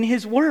him in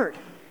his word.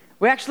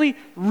 We actually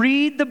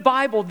read the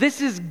Bible.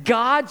 This is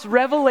God's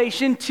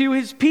revelation to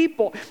his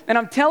people. And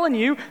I'm telling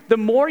you, the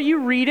more you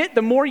read it,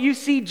 the more you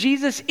see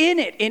Jesus in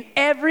it. In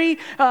every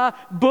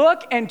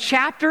book and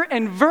chapter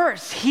and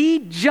verse, he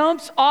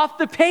jumps off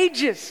the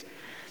pages.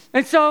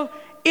 And so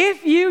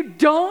if you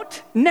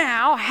don't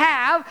now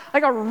have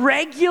like a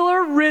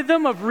regular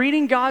rhythm of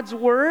reading God's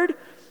word,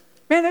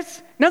 man,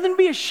 that's nothing to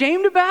be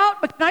ashamed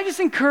about. But can I just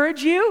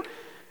encourage you?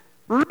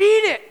 Read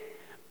it.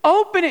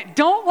 Open it.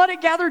 Don't let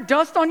it gather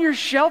dust on your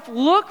shelf.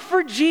 Look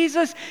for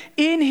Jesus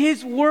in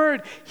his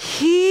word.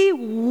 He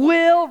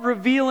will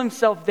reveal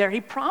himself there. He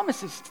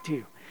promises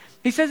to.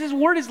 He says his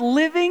word is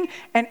living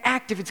and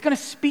active. It's going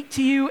to speak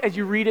to you as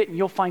you read it, and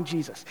you'll find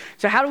Jesus.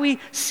 So how do we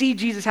see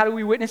Jesus? How do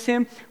we witness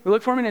him? We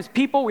look for him in his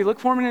people. We look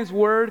for him in his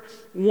word.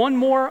 One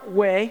more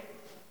way,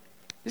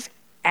 just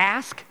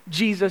ask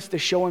Jesus to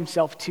show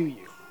himself to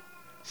you.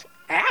 Just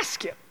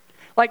ask him.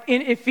 Like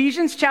in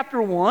Ephesians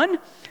chapter 1,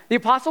 the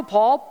Apostle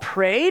Paul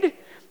prayed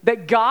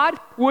that God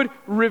would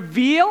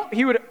reveal,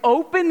 he would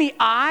open the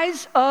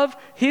eyes of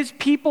his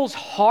people's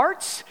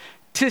hearts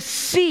to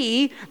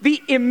see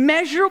the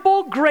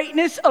immeasurable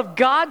greatness of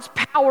God's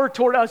power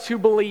toward us who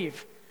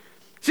believe.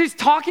 So he's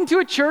talking to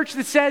a church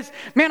that says,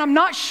 man, I'm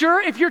not sure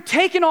if you're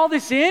taking all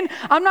this in.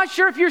 I'm not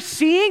sure if you're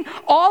seeing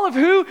all of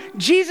who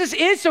Jesus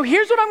is. So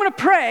here's what I'm going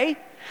to pray.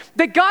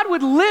 That God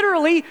would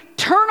literally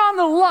turn on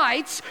the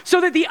lights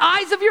so that the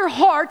eyes of your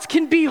hearts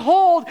can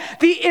behold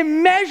the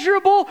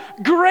immeasurable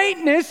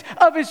greatness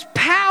of his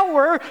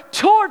power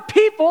toward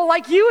people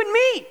like you and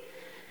me.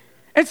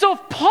 And so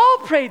if Paul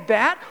prayed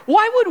that,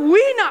 why would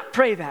we not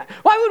pray that?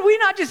 Why would we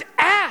not just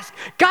ask,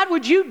 God,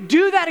 would you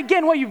do that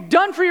again? What you've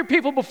done for your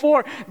people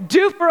before,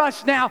 do for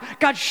us now.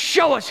 God,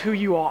 show us who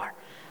you are.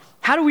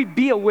 How do we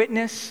be a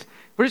witness?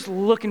 We're just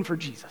looking for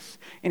Jesus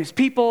in his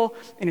people,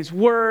 in his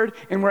word,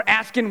 and we're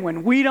asking,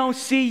 when we don't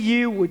see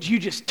you, would you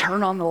just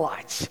turn on the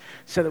lights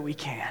so that we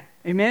can?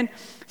 Amen?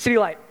 City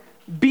Light,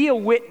 be a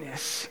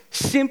witness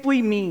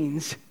simply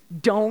means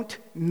don't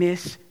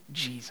miss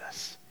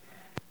Jesus.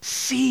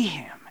 See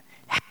him.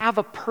 Have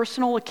a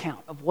personal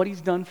account of what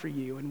he's done for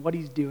you and what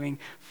he's doing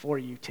for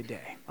you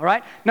today. All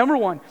right? Number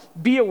one,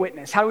 be a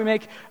witness. How do we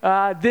make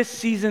this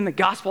season the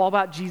gospel all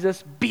about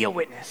Jesus? Be a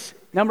witness.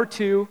 Number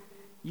two,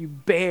 you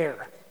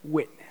bear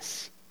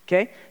witness.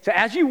 Okay? So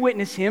as you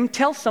witness him,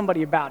 tell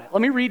somebody about it.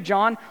 Let me read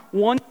John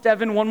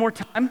 1:7 one more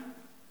time.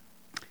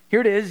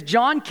 Here it is.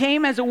 John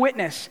came as a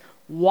witness.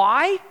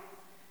 Why?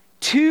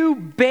 To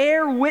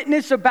bear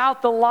witness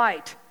about the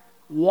light.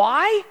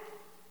 Why?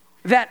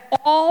 That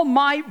all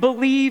might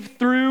believe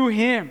through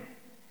him.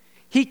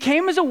 He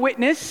came as a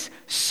witness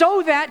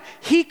so that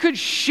he could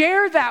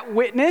share that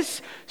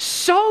witness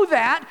so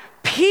that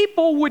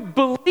people would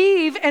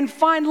believe and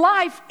find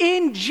life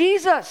in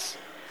Jesus.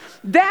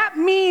 That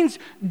means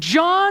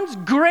John's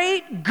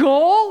great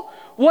goal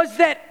was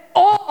that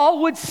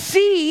all would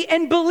see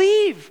and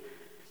believe.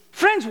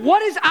 Friends,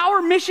 what is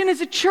our mission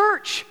as a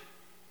church?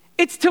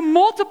 It's to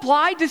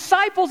multiply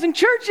disciples and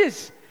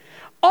churches.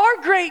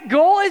 Our great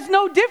goal is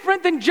no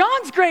different than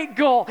John's great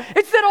goal.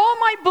 It's that all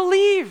might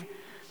believe.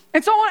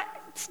 And so I want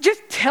to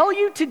just tell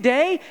you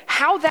today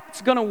how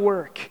that's going to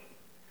work.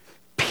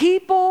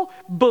 People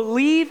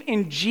believe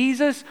in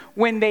Jesus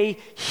when they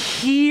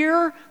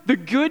hear the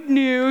good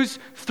news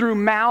through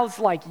mouths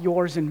like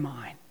yours and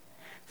mine,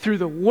 through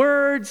the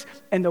words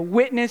and the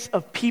witness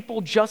of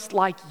people just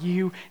like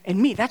you and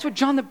me. That's what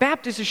John the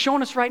Baptist is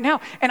showing us right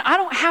now. And I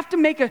don't have to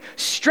make a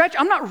stretch.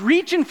 I'm not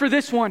reaching for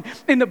this one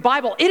in the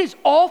Bible. It is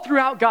all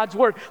throughout God's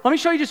word. Let me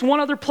show you just one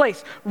other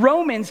place.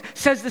 Romans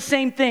says the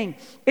same thing.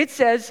 It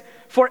says,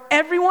 for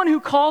everyone who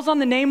calls on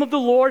the name of the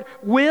Lord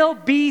will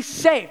be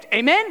saved.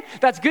 Amen?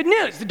 That's good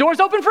news. The door's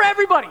open for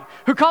everybody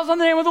who calls on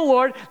the name of the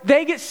Lord.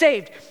 They get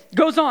saved.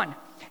 Goes on.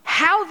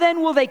 How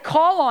then will they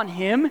call on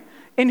him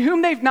in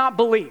whom they've not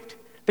believed?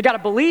 They got to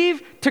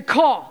believe to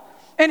call.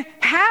 And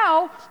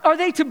how are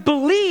they to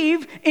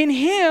believe in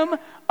him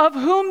of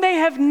whom they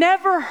have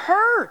never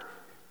heard?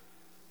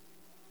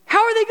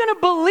 How are they going to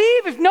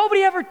believe if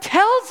nobody ever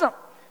tells them?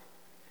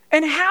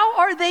 And how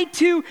are they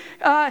to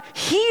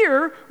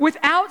hear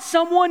without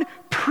someone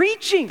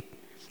preaching?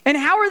 And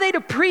how are they to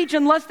preach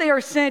unless they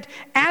are sent?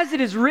 As it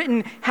is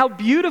written, how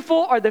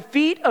beautiful are the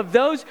feet of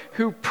those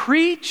who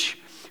preach,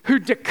 who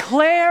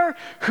declare,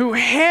 who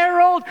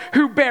herald,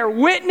 who bear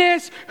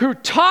witness, who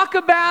talk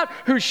about,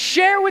 who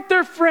share with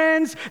their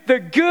friends the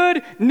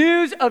good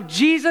news of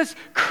Jesus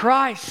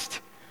Christ.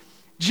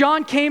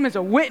 John came as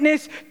a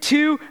witness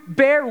to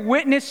bear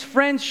witness.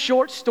 Friends,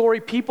 short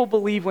story, people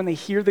believe when they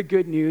hear the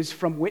good news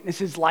from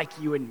witnesses like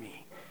you and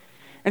me.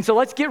 And so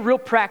let's get real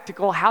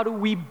practical. How do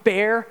we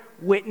bear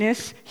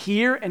witness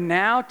here and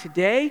now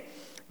today?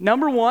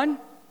 Number one,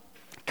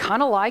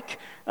 kind of like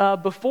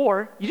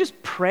before, you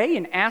just pray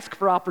and ask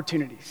for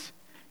opportunities.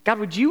 God,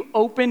 would you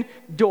open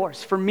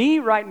doors? For me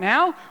right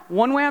now,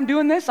 one way I'm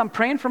doing this, I'm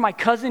praying for my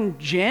cousin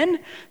Jen.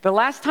 The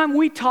last time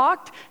we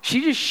talked,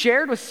 she just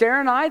shared with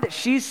Sarah and I that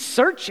she's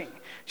searching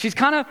She's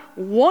kind of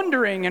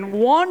wondering and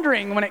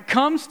wandering when it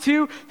comes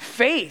to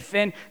faith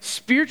and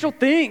spiritual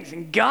things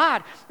and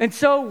God. And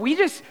so we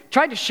just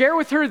tried to share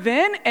with her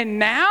then, and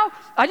now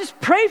I just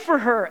pray for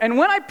her. And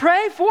when I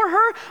pray for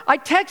her, I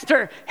text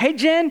her, hey,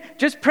 Jen,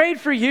 just prayed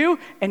for you.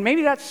 And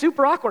maybe that's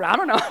super awkward, I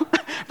don't know.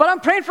 But I'm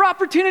praying for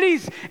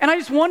opportunities, and I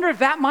just wonder if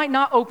that might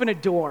not open a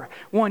door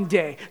one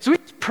day. So we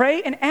just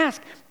pray and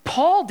ask.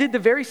 Paul did the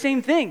very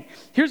same thing.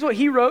 Here's what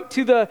he wrote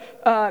to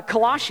the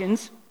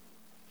Colossians.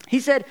 He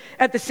said,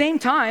 at the same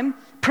time,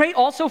 pray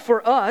also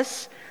for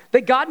us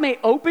that God may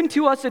open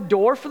to us a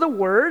door for the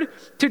word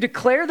to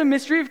declare the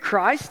mystery of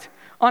Christ,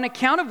 on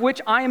account of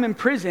which I am in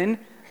prison.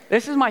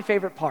 This is my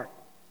favorite part.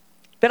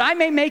 That I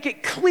may make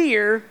it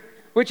clear,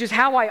 which is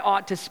how I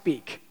ought to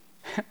speak.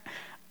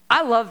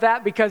 I love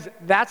that because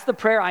that's the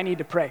prayer I need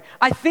to pray.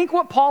 I think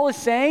what Paul is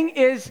saying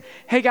is,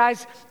 hey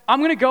guys, I'm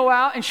going to go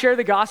out and share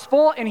the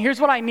gospel, and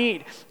here's what I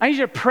need. I need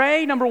you to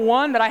pray, number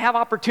one, that I have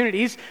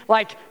opportunities,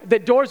 like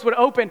that doors would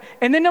open.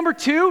 And then number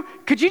two,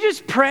 could you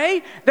just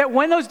pray that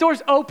when those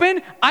doors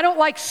open, I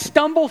don't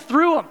stumble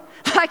through them.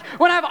 Like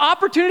when I have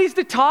opportunities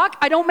to talk,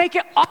 I don't make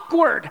it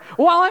awkward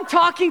while I'm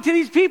talking to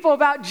these people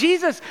about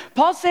Jesus.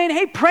 Paul's saying,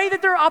 hey, pray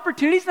that there are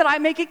opportunities that I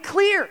make it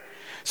clear.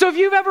 So if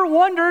you've ever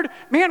wondered,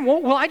 man,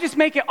 will I just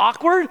make it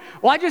awkward?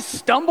 Will I just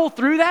stumble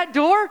through that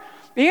door?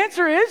 The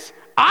answer is,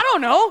 I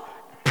don't know.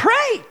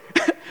 Pray.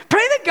 Pray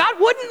that God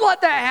wouldn't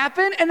let that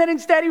happen, and that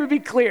instead he would be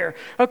clear,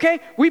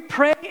 okay? We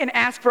pray and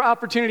ask for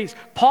opportunities.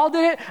 Paul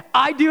did it.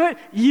 I do it.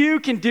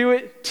 You can do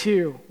it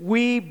too.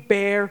 We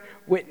bear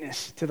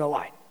witness to the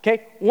light,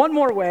 okay? One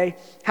more way.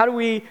 How do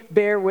we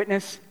bear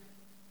witness?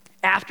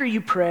 After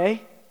you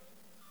pray,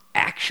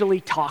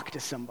 actually talk to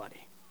somebody.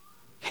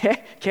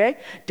 Okay?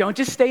 Don't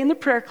just stay in the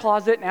prayer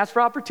closet and ask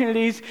for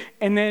opportunities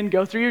and then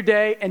go through your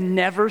day and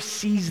never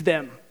seize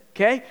them,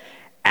 okay?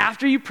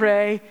 After you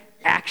pray,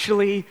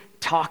 actually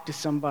talk to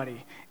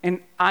somebody. And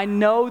I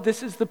know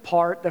this is the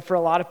part that for a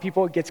lot of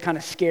people it gets kind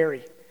of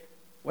scary.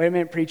 Wait a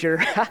minute,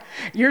 preacher.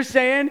 You're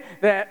saying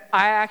that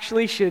I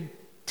actually should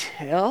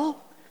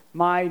tell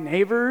my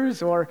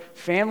neighbors or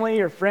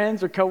family or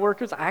friends or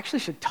coworkers, I actually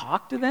should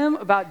talk to them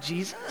about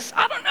Jesus?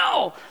 I don't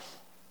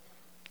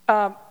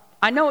know.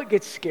 I know it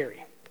gets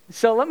scary.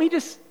 So let me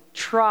just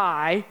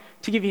try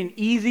to give you an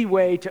easy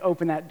way to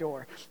open that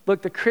door.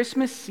 Look, the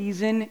Christmas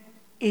season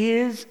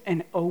is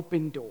an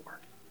open door.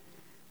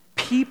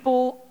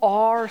 People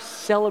are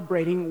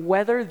celebrating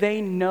whether they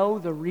know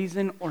the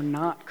reason or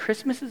not.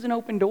 Christmas is an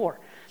open door.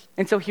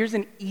 And so here's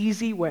an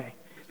easy way.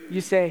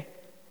 You say,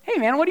 hey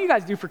man, what do you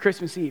guys do for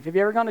Christmas Eve? Have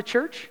you ever gone to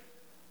church?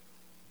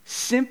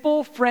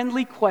 Simple,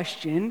 friendly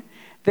question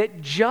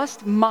that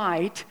just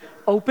might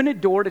open a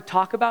door to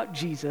talk about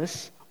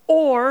Jesus,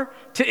 or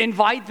to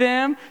invite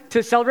them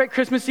to celebrate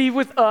Christmas Eve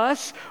with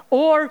us,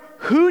 or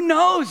who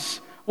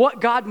knows what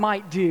God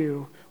might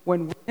do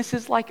when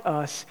witnesses like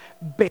us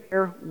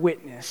bear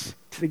witness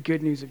to the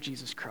good news of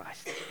Jesus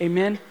Christ.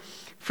 Amen?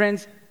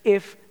 Friends,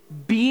 if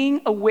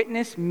being a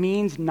witness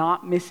means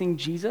not missing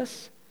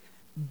Jesus,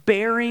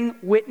 bearing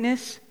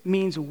witness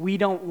means we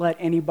don't let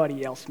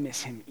anybody else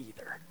miss him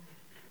either.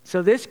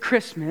 So this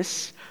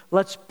Christmas,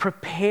 let's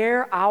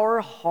prepare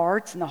our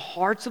hearts and the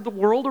hearts of the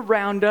world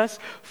around us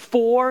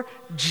for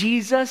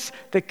Jesus,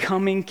 the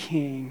coming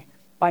King,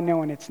 by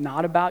knowing it's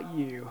not about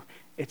you,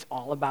 it's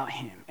all about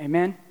him.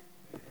 Amen?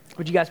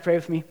 Would you guys pray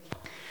with me?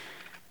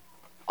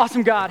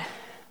 Awesome God,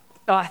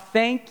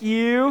 thank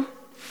you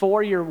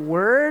for your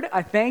word.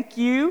 I thank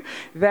you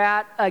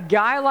that a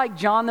guy like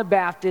John the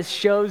Baptist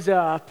shows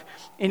up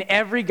in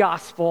every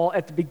gospel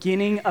at the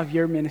beginning of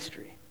your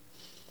ministry.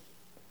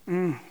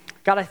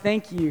 God, I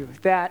thank you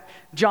that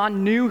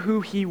John knew who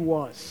he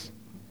was,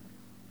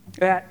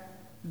 that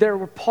there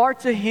were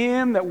parts of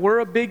him that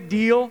were a big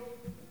deal.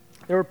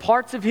 There were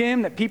parts of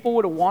him that people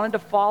would have wanted to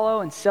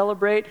follow and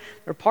celebrate. There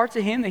were parts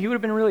of him that he would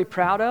have been really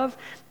proud of,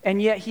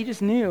 and yet he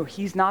just knew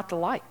he's not the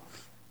light.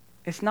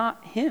 It's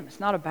not him. It's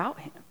not about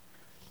him.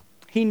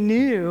 He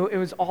knew it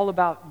was all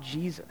about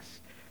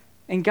Jesus.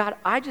 And God,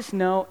 I just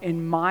know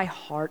in my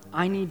heart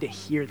I need to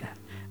hear that.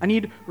 I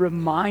need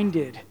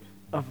reminded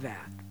of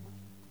that.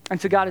 And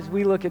so God, as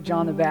we look at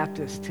John the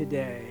Baptist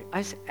today,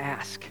 I just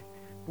ask,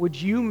 would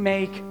you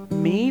make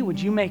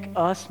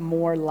us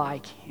more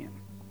like him?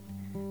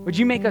 Would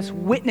you make us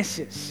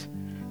witnesses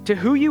to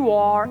who you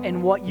are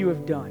and what you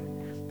have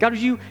done? God,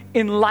 would you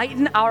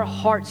enlighten our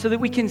hearts so that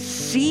we can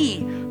see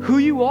who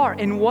you are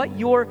and what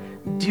you're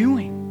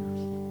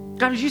doing?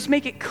 God, would you just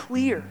make it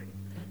clear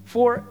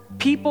for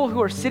people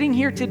who are sitting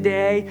here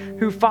today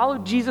who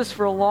followed Jesus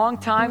for a long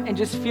time and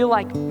just feel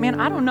like, man,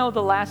 I don't know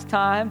the last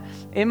time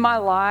in my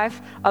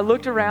life I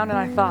looked around and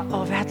I thought,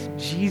 oh, that's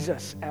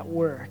Jesus at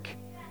work.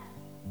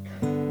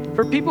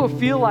 For people who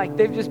feel like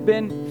they've just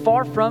been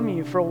far from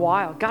you for a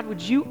while, God,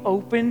 would you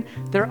open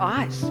their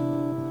eyes?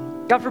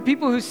 God, for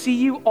people who see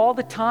you all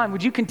the time,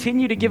 would you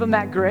continue to give them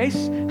that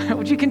grace?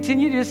 Would you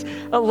continue to just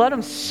let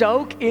them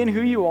soak in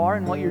who you are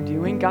and what you're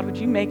doing? God, would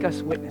you make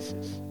us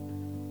witnesses?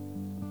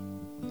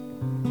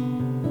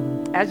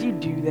 As you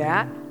do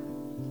that,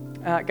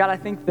 God, I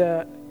think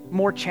the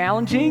more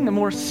challenging, the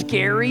more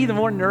scary, the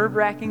more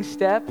nerve-wracking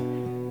step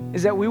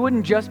is that we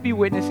wouldn't just be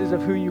witnesses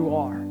of who you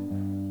are,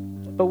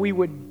 but we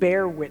would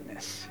bear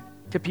witness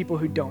to people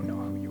who don't know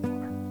who you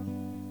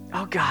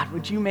are. Oh God,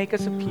 would you make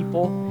us a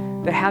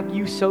people that have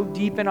you so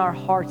deep in our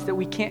hearts that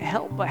we can't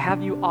help but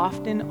have you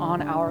often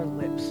on our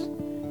lips?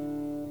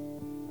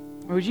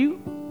 Would you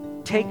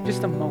take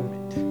just a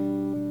moment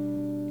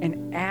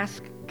and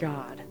ask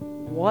God,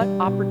 what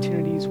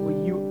opportunities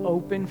will you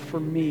open for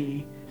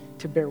me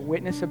to bear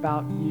witness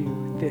about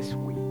you this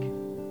week?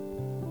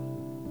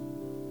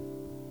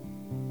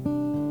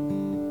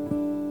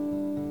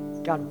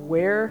 God,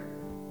 where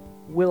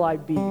will I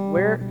be?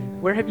 Where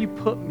have you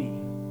put me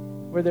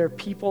where there are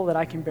people that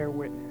I can bear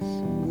witness?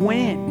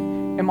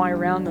 When am I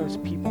around those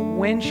people?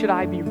 When should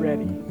I be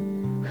ready?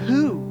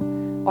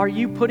 Who are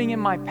you putting in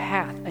my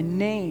path? A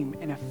name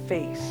and a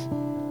face.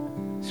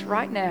 So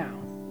right now,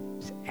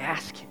 just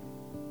ask him.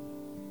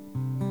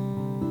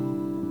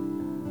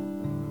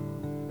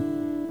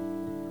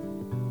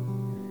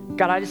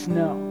 God, I just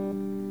know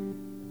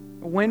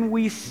when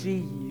we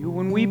see you,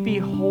 when we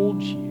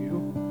behold you,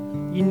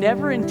 you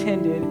never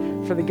intended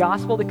for the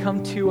gospel to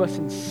come to us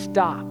and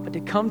stop, but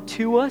to come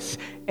to us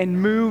and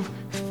move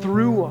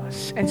through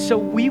us. And so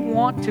we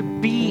want to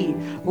be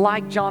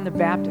like John the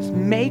Baptist.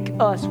 Make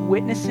us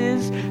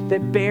witnesses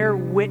that bear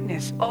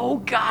witness. Oh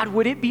God,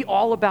 would it be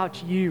all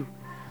about you?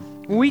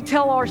 When we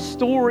tell our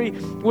story,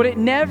 would it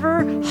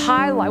never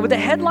highlight, would the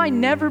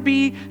headline never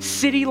be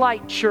City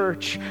Light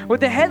Church? Would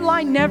the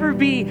headline never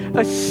be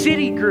a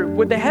city group?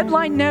 Would the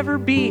headline never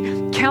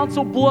be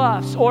Council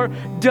Bluffs or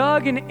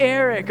Doug and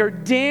Eric or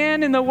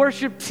Dan and the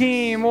worship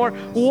team or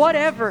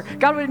whatever?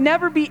 God, would it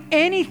never be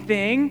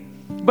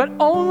anything but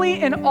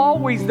only and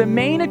always the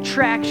main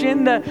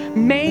attraction, the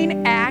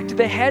main act,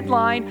 the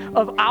headline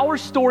of our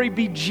story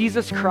be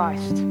Jesus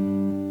Christ?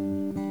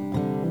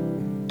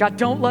 God,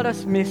 don't let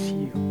us miss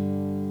you.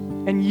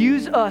 And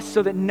use us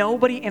so that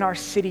nobody in our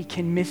city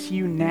can miss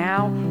you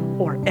now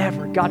or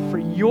ever. God, for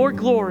your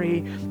glory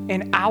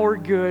and our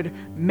good,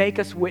 make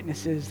us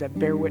witnesses that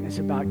bear witness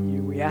about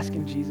you. We ask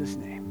in Jesus'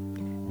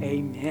 name.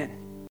 Amen.